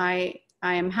questions, and I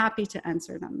am happy to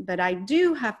answer them, but I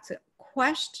do have to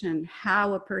question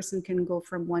how a person can go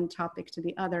from one topic to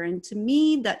the other. And to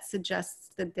me, that suggests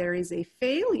that there is a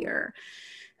failure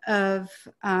of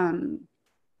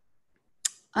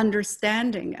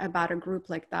understanding about a group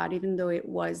like that, even though it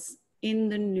was in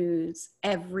the news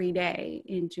every day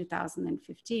in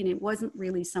 2015. It wasn't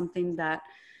really something that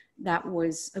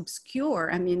was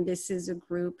obscure. I mean, this is a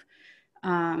group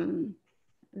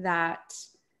that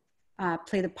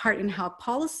played a part in how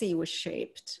policy was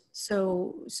shaped.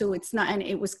 So it's not, and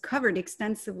it was covered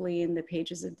extensively in the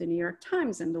pages of the New York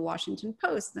Times and the Washington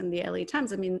Post and the LA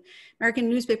Times. I mean, American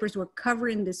newspapers were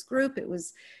covering this group. It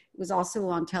was also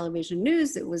on television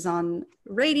news. It was on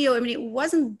radio. I mean, it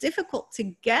wasn't difficult to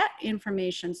get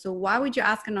information. So why would you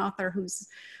ask an author who's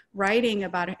writing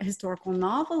about a historical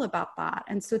novel about that?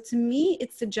 And so to me,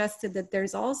 it suggested that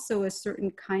there's also a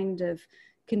certain kind of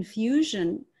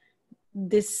confusion,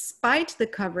 despite the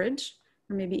coverage,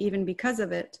 or maybe even because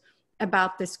of it,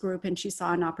 about this group. And she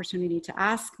saw an opportunity to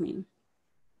ask me.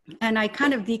 And I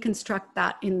kind of deconstruct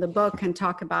that in the book and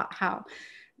talk about how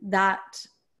that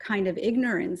kind of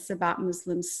ignorance about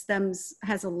Muslims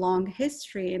has a long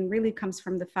history, and really comes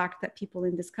from the fact that people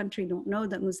in this country don't know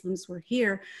that Muslims were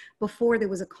here before there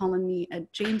was a colony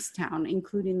at Jamestown,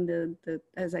 including the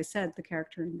as I said, the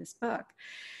character in this book.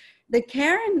 The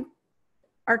Karen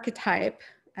archetype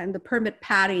and the permit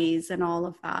patties and all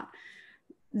of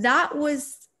that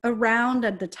was around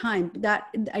at the time. That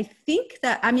I think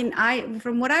that, I mean,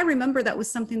 from what I remember, that was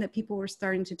something that people were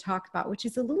starting to talk about, which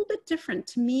is a little bit different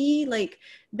to me. Like,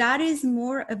 that is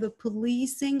more of a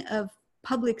policing of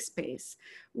public space,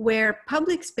 where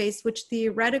public space, which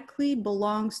theoretically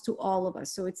belongs to all of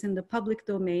us, so it's in the public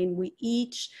domain, we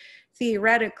each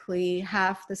theoretically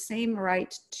have the same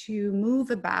right to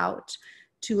move about,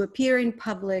 to appear in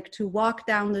public, to walk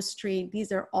down the street.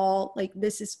 These are all, like,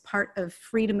 this is part of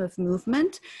freedom of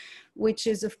movement, which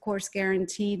is of course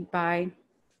guaranteed by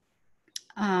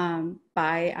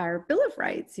our Bill of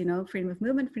Rights, you know, freedom of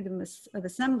movement, freedom of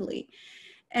assembly.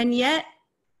 And yet,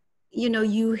 you know,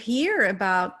 you hear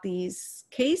about these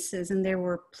cases, and there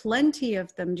were plenty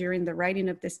of them during the writing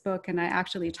of this book, and I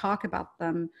actually talk about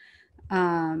them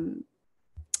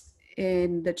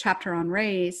in the chapter on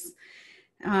race,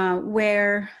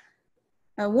 where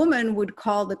a woman would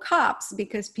call the cops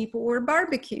because people were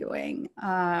barbecuing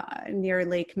near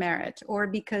Lake Merritt, or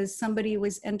because somebody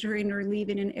was entering or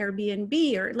leaving an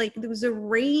Airbnb, or like there was a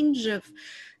range of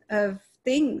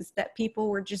things that people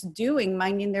were just doing,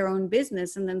 minding their own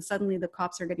business, and then suddenly the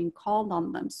cops are getting called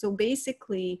on them. So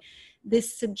basically,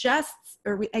 this suggests,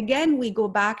 or again, we go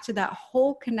back to that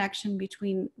whole connection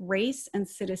between race and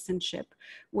citizenship,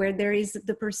 where there is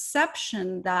the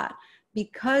perception that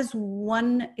because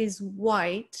one is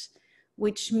white,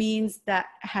 which means that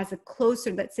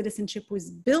that citizenship was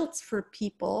built for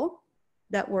people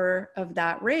that were of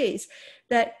that race,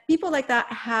 that people like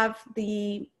that have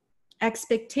the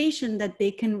expectation that they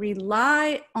can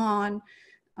rely on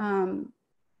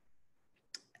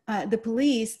the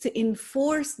police to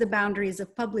enforce the boundaries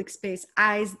of public space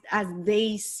as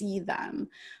they see them.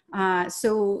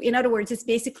 So in other words, it's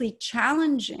basically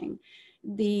challenging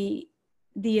the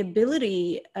the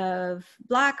ability of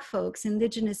Black folks,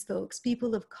 Indigenous folks,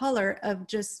 people of color, of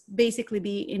just basically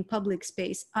be in public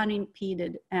space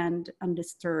unimpeded and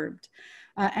undisturbed.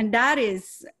 And that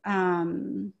is,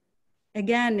 again,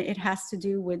 it has to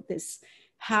do with this,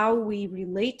 how we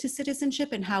relate to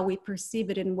citizenship and how we perceive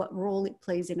it and what role it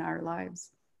plays in our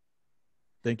lives.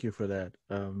 Thank you for that.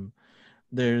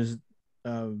 There's,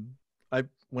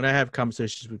 when I have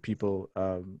conversations with people,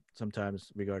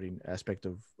 sometimes regarding aspect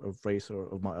of race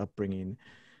or of my upbringing,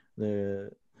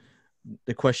 the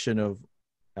question of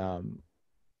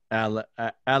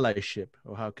allyship,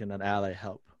 or how can an ally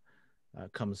help,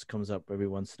 comes up every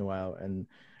once in a while. And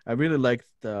I really liked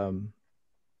a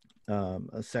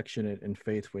section in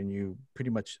Faith when you pretty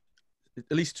much,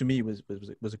 at least to me, was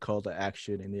a call to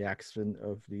action in the accent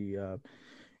of the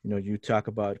you talk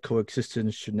about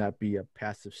coexistence should not be a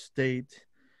passive state.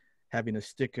 Having a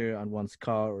sticker on one's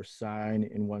car or sign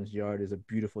in one's yard is a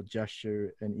beautiful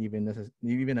gesture, and even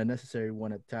a necessary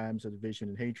one at times of division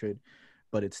and hatred,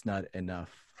 but it's not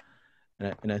enough.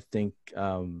 And I think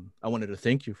I wanted to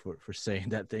thank you for saying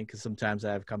that thing, because sometimes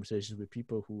I have conversations with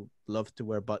people who love to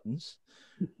wear buttons,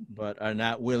 but are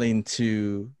not willing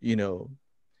to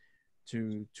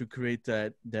to create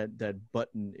that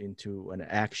button into an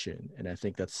action. And I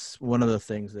think that's one of the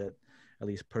things that, at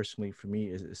least personally for me,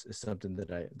 is something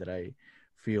that I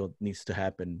feel needs to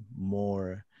happen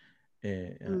more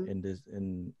in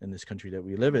this country that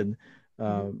we live in.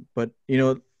 But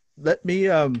let me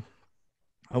I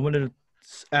wanted to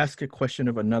ask a question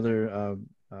of another,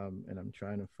 and I'm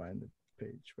trying to find the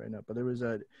page right now. But there was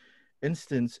an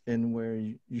instance in where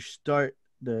you start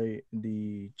the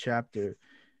chapter,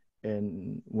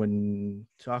 and when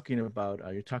talking about,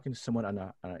 you're talking to someone on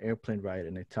an airplane ride,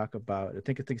 and they talk about, I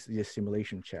think it's the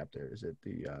assimilation chapter. Is it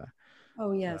the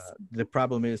Oh yes. The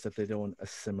problem is that they don't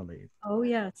assimilate. Oh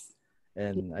yes.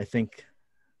 And I think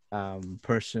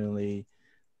personally,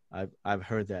 I've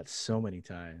heard that so many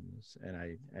times, and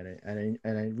I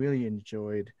really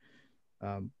enjoyed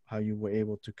how you were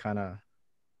able to kind of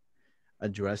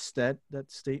address that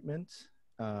statement.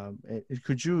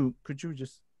 Could you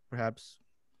just perhaps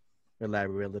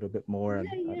elaborate a little bit more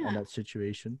on that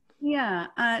situation?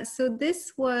 Yeah. So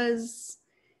this was,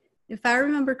 if I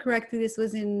remember correctly, this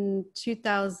was in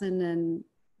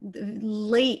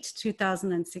late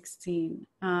 2016.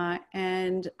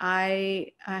 And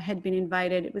I had been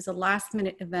invited, it was a last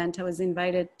minute event. I was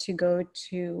invited to go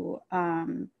to,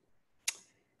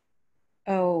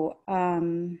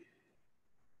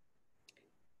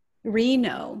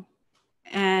 Reno.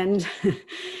 And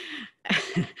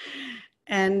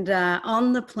and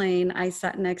on the plane, I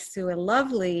sat next to a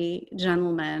lovely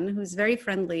gentleman who's very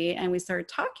friendly, and we started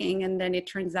talking. And then it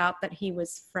turns out that he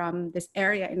was from this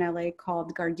area in LA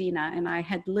called Gardena, and I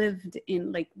had lived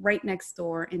in right next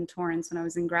door in Torrance when I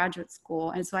was in graduate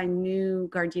school, and so I knew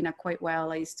Gardena quite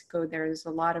well. I used to go there. There's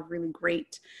a lot of really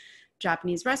great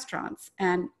Japanese restaurants,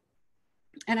 and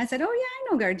I said, "Oh yeah, I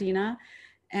know Gardena,"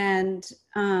 and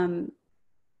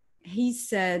he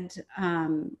said,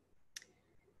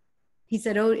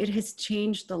 "Oh, it has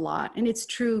changed a lot." And it's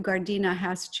true, Gardena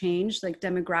has changed,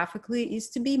 demographically. It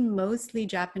used to be mostly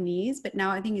Japanese, but now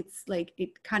I think it's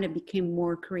it kind of became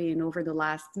more Korean over the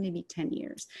last maybe 10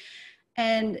 years.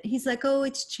 And he's like, "Oh,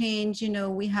 it's changed.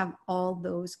 We have all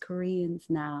those Koreans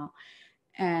now."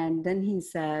 And then he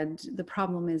said, "The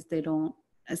problem is they don't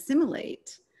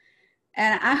assimilate."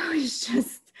 And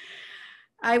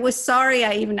I was sorry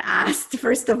I even asked,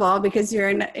 first of all, because you're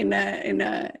in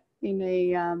a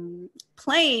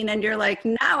plane, and you're like,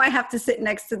 now I have to sit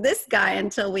next to this guy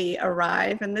until we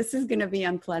arrive, and this is going to be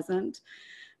unpleasant.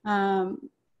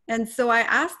 And so I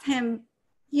asked him,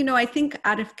 I think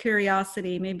out of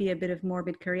curiosity, maybe a bit of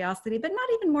morbid curiosity, but not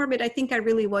even morbid. I think I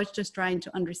really was just trying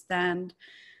to understand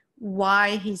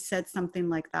why he said something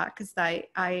like that, because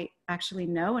I actually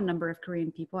know a number of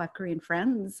Korean people. I have Korean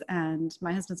friends, and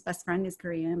my husband's best friend is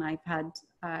Korean. I've had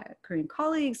Korean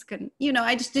colleagues.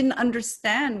 I just didn't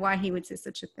understand why he would say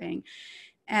such a thing.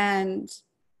 And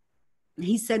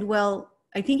he said, well,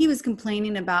 I think he was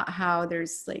complaining about how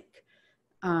there's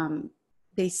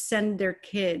they send their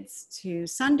kids to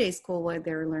Sunday school where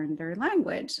they learn their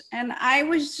language. And I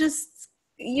was just,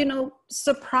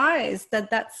 surprised that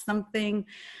that's something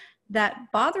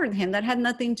that bothered him, that had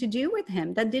nothing to do with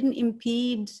him, that didn't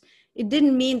impede. It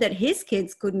didn't mean that his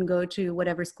kids couldn't go to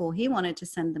whatever school he wanted to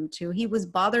send them to. He was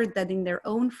bothered that in their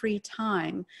own free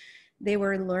time, they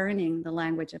were learning the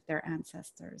language of their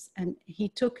ancestors. And he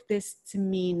took this to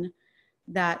mean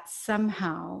that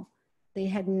somehow they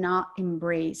had not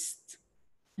embraced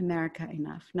America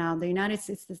enough. Now, the United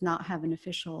States does not have an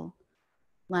official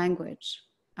language,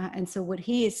 And so what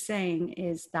he is saying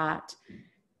is that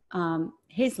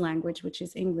his language, which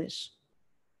is English,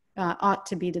 ought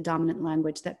to be the dominant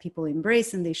language that people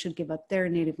embrace, and they should give up their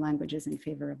native languages in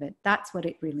favor of it. That's what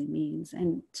it really means.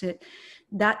 And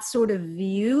that sort of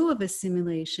view of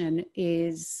assimilation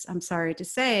is, I'm sorry to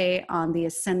say, on the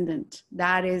ascendant.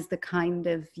 That is the kind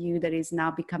of view that is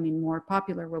now becoming more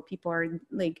popular, where people are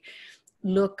like,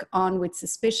 look on with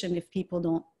suspicion if people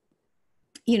don't,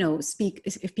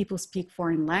 if people speak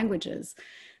foreign languages.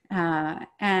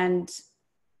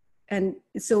 And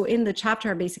so in the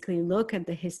chapter, I basically look at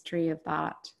the history of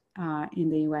that in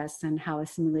the US and how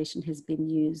assimilation has been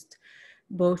used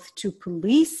both to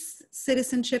police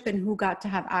citizenship and who got to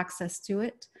have access to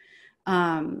it.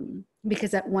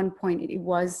 Because at one point it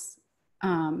was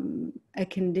a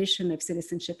condition of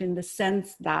citizenship, in the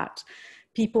sense that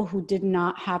people who did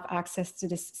not have access to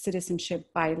this citizenship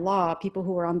by law, people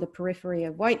who were on the periphery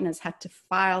of whiteness, had to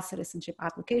file citizenship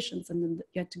applications, and then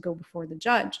you had to go before the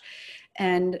judge.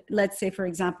 And let's say, for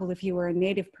example, if you were a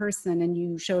Native person and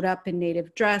you showed up in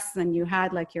Native dress and you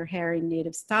had like your hair in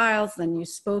Native styles and you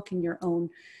spoke in your own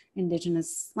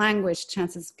Indigenous language,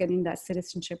 chances of getting that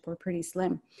citizenship were pretty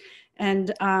slim.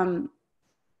 And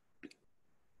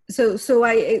so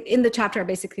I, in the chapter, I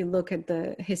basically look at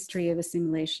the history of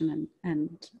assimilation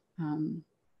and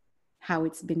how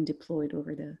it's been deployed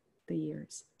over the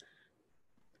years.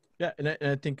 Yeah, and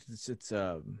I think it's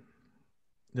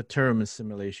the term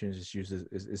assimilation is used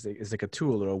is like a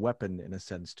tool or a weapon, in a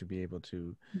sense, to be able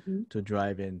to to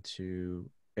drive into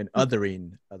and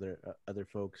othering other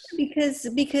folks.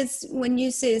 Because when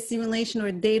you say assimilation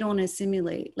or they don't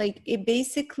assimilate, like, it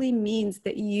basically means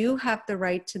that you have the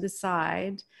right to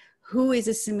decide who is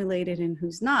assimilated and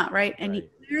who's not, right? And he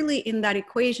clearly, in that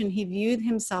equation, he viewed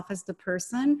himself as the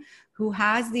person who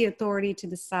has the authority to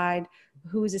decide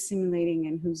who's assimilating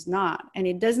and who's not. And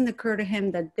it doesn't occur to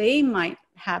him that they might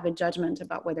have a judgment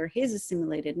about whether he's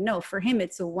assimilated. No, for him,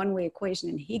 it's a one-way equation,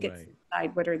 and he gets to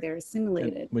decide whether they're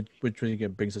assimilated. And which really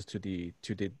brings us to the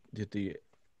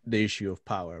issue of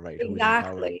power, right?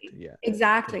 Exactly.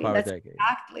 Exactly. That's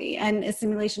exactly. And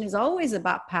assimilation is always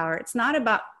about power. It's not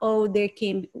about, oh,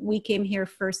 we came here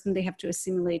first and they have to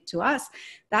assimilate to us.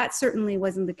 That certainly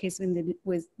wasn't the case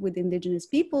with Indigenous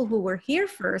people who were here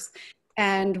first.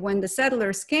 And when the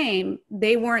settlers came,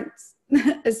 they weren't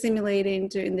assimilating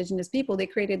to Indigenous people. They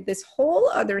created this whole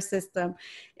other system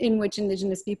in which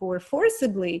Indigenous people were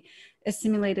forcibly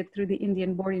assimilated through the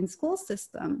Indian boarding school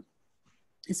system.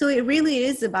 So it really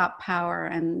is about power.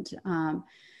 And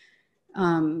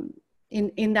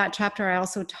in that chapter, I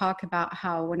also talk about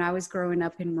how when I was growing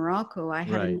up in Morocco, I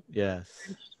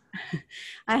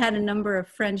had a number of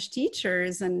French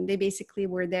teachers, and they basically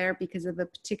were there because of a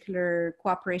particular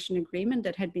cooperation agreement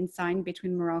that had been signed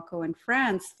between Morocco and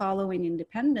France following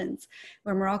independence,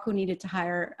 where Morocco needed to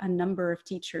hire a number of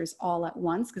teachers all at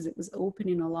once because it was open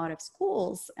in a lot of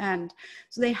schools. And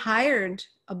so they hired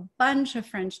a bunch of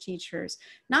French teachers,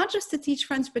 not just to teach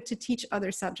French, but to teach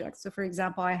other subjects. So for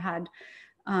example, I had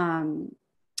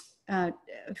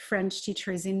French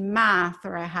teachers in math,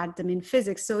 or I had them in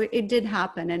physics. So it did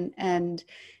happen, and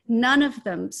none of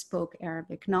them spoke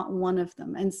Arabic, not one of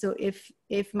them. And so if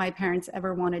my parents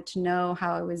ever wanted to know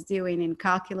how I was doing in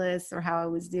calculus, or how I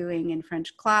was doing in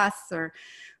French class or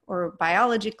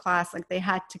biology class, like, they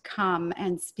had to come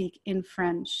and speak in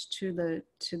French to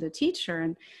the teacher.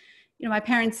 And my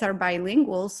parents are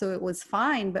bilingual, so it was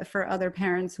fine. But for other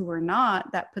parents who were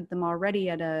not, that put them already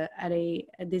at a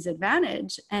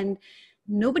disadvantage. And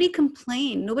nobody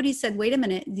complained. Nobody said, wait a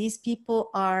minute, these people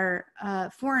are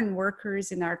foreign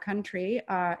workers in our country,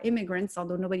 immigrants,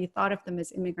 although nobody thought of them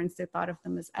as immigrants, they thought of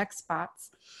them as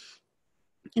expats.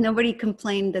 And nobody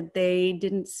complained that they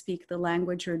didn't speak the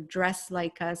language or dress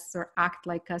like us or act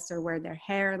like us or wear their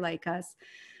hair like us.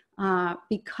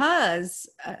 Because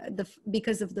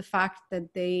of the fact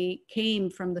that they came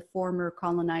from the former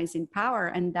colonizing power,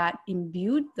 and that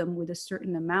imbued them with a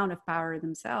certain amount of power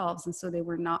themselves. And so they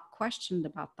were not questioned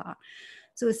about that.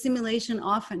 So assimilation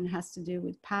often has to do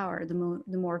with power. The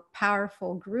more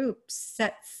powerful group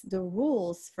sets the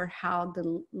rules for how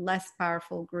the less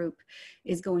powerful group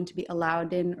is going to be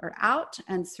allowed in or out,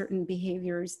 and certain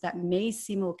behaviors that may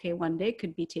seem okay one day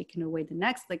could be taken away the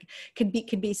next, like could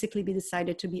basically be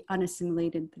decided to be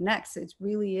unassimilated the next. So it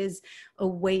really is a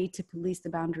way to police the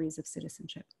boundaries of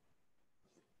citizenship.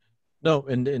 No,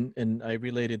 and I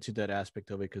related to that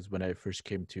aspect of it because when I first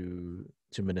came to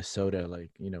Minnesota,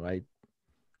 like,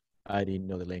 I didn't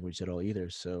know the language at all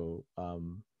either. So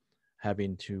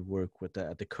having to work with that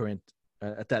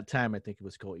at that time, I think it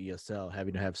was called ESL,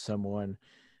 having to have someone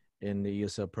in the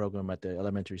ESL program at the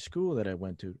elementary school that I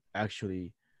went to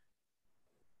actually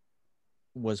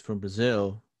was from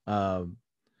Brazil, and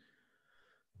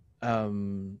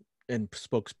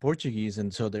spoke Portuguese,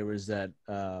 and so there was that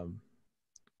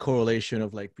correlation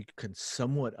of like we could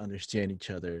somewhat understand each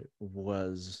other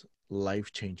was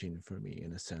life-changing for me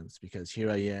in a sense, because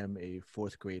here I am, a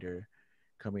fourth grader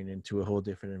coming into a whole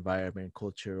different environment,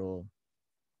 cultural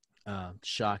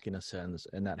shock in a sense,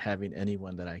 and not having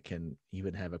anyone that I can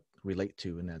even have a relate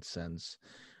to in that sense.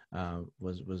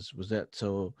 Was that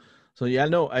so yeah,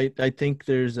 no, I think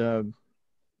there's a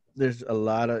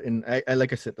lot of, and I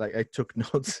like I said, like I took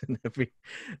notes in every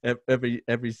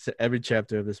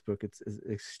chapter of this book. It's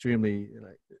extremely,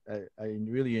 like I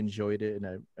really enjoyed it,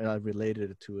 and I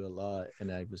related it to it a lot,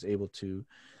 and I was able to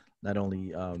not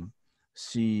only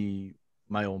see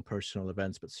my own personal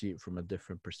events, but see it from a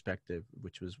different perspective,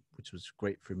 which was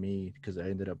great for me, because I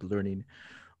ended up learning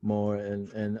more,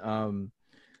 and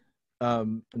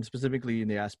specifically in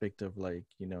the aspect of like,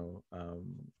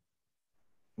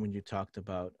 when you talked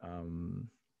about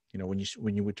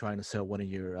when you were trying to sell one of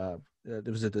your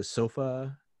there was the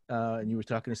sofa, and you were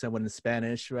talking to someone in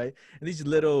Spanish, right? And these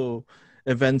little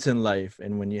events in life,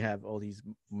 and when you have all these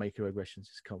microaggressions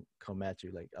just come at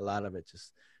you, like a lot of it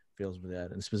just feels with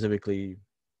that. And specifically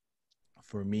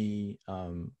for me,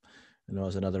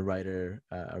 as another writer,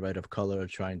 a writer of color,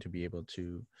 trying to be able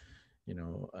to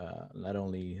not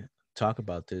only talk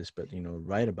about this, but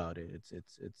write about it.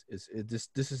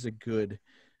 This is a good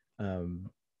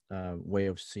way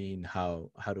of seeing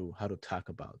how to talk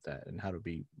about that and how to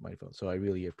be mindful. So I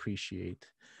really appreciate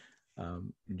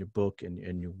your book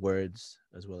and your words,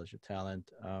 as well as your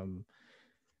talent.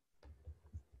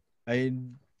 I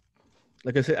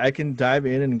Like I said, I can dive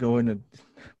in and go into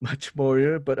much more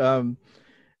here, but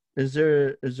is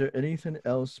there anything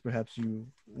else perhaps you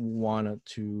wanted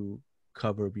to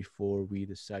cover before we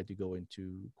decide to go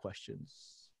into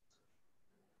questions?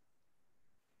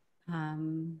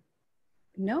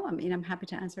 No, I mean, I'm happy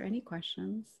to answer any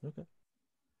questions. Okay.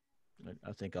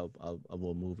 I think I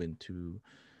will move into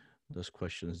those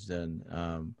questions then.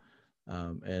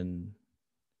 And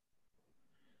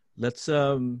let's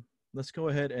go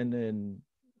ahead and then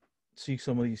see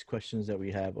some of these questions that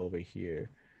we have over here.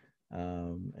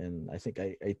 And I think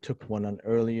I took one on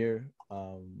earlier.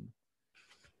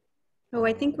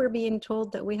 I think we're being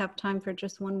told that we have time for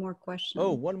just one more question.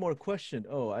 Oh, one more question.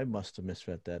 Oh, I must have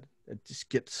misread that. I just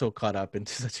get so caught up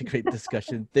into such a great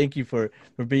discussion. Thank you for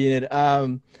being it.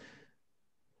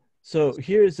 So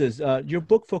here's this. Your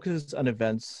book focuses on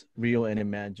events, real and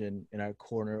imagined, in our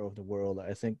corner of the world.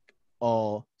 I think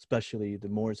all, especially the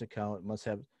Moor's account, must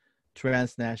have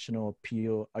transnational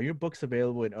appeal. Are your books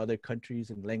available in other countries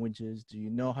and languages? Do you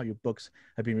know how your books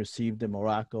have been received in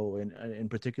Morocco in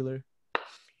particular?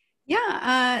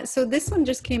 Yeah, so this one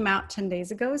just came out 10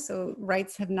 days ago, so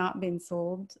rights have not been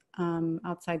sold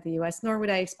outside the US, nor would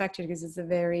I expect it, because it's a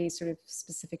very sort of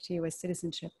specific to US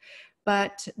citizenship.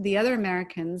 But the other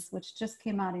Americans, which just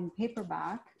came out in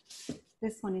paperback,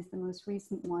 this one is the most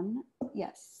recent one.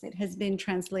 Yes, it has been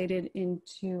translated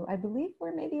into, I believe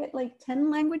we're maybe at like 10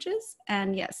 languages.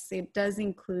 And yes, it does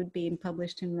include being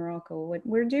published in Morocco. What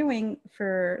we're doing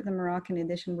for the Moroccan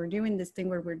edition, we're doing this thing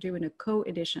where we're doing a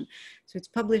co-edition. So it's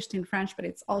published in French, but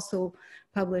it's also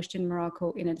published in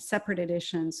Morocco in a separate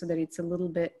edition, so that it's a little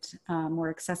bit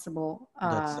more accessible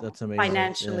That's amazing.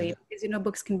 Financially, yeah. Because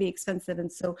books can be expensive,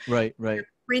 and so right.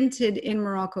 Printed in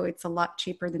Morocco, it's a lot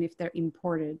cheaper than if they're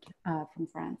imported from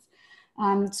France.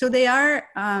 So they are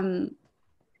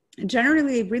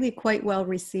generally really quite well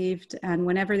received. And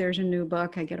whenever there's a new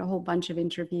book, I get a whole bunch of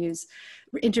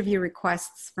interview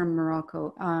requests from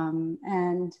Morocco.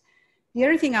 And the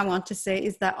other thing I want to say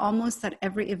is that almost at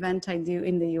every event I do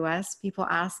in the US, people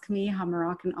ask me how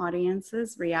Moroccan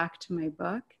audiences react to my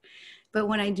book. But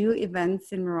when I do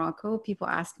events in Morocco, people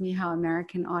ask me how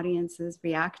American audiences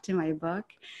react to my book.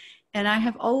 And I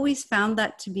have always found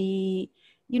that to be,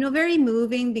 very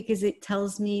moving, because it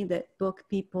tells me that book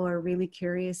people are really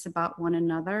curious about one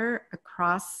another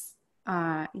across,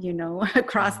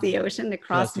 across the ocean,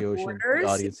 across borders.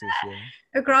 Audiences,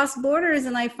 yeah. Across borders.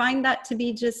 And I find that to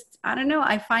be just, I don't know,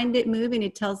 I find it moving.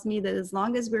 It tells me that as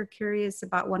long as we're curious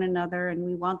about one another and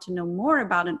we want to know more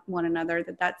about one another,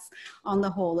 that's on the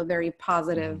whole a very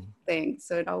positive thing.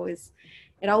 So it always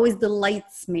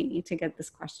delights me to get this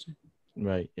question.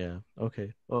 Right. Yeah.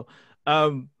 Okay. Well,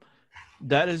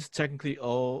 that is technically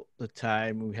all the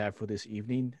time we have for this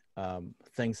evening.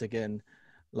 Thanks again,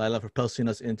 Laila, for posting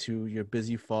us into your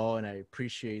busy fall, and I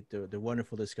appreciate the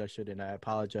wonderful discussion, and I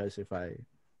apologize if I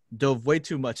dove way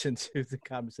too much into the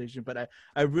conversation, but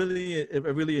I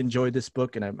really enjoyed this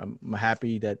book, and I'm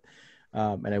happy that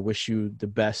and I wish you the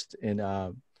best in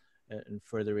in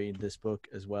furthering this book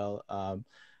as well.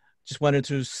 Just wanted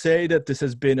to say that this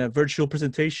has been a virtual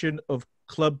presentation of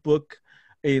Club Book,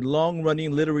 a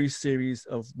long-running literary series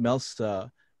of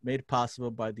Melsa, made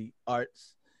possible by the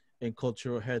Arts and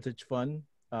Cultural Heritage Fund.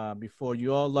 Before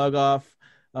you all log off,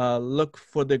 look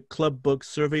for the Club Book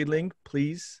survey link,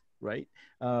 please, right?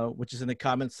 Which is in the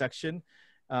comment section,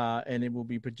 and it will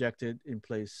be projected in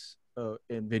place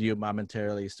in video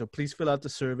momentarily. So please fill out the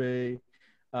survey.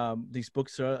 These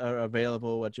books are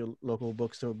available at your local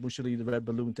bookstore. Usually the Red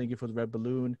Balloon. Thank you for the Red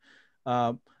Balloon.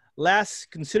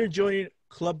 Last, consider joining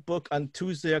Club Book on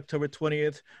Tuesday, October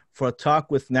 20th for a talk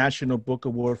with National Book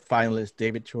Award finalist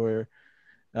David Troyer.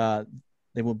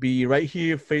 They will be right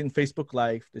here in Facebook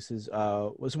Live. This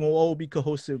will all be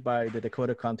co-hosted by the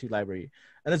Dakota County Library.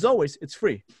 And as always, it's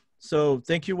free. So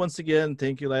thank you once again.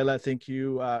 Thank you, Laila. Thank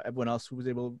you, everyone else who was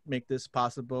able to make this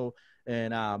possible.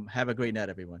 And have a great night,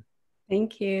 everyone.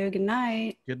 Thank you. Good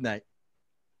night. Good night.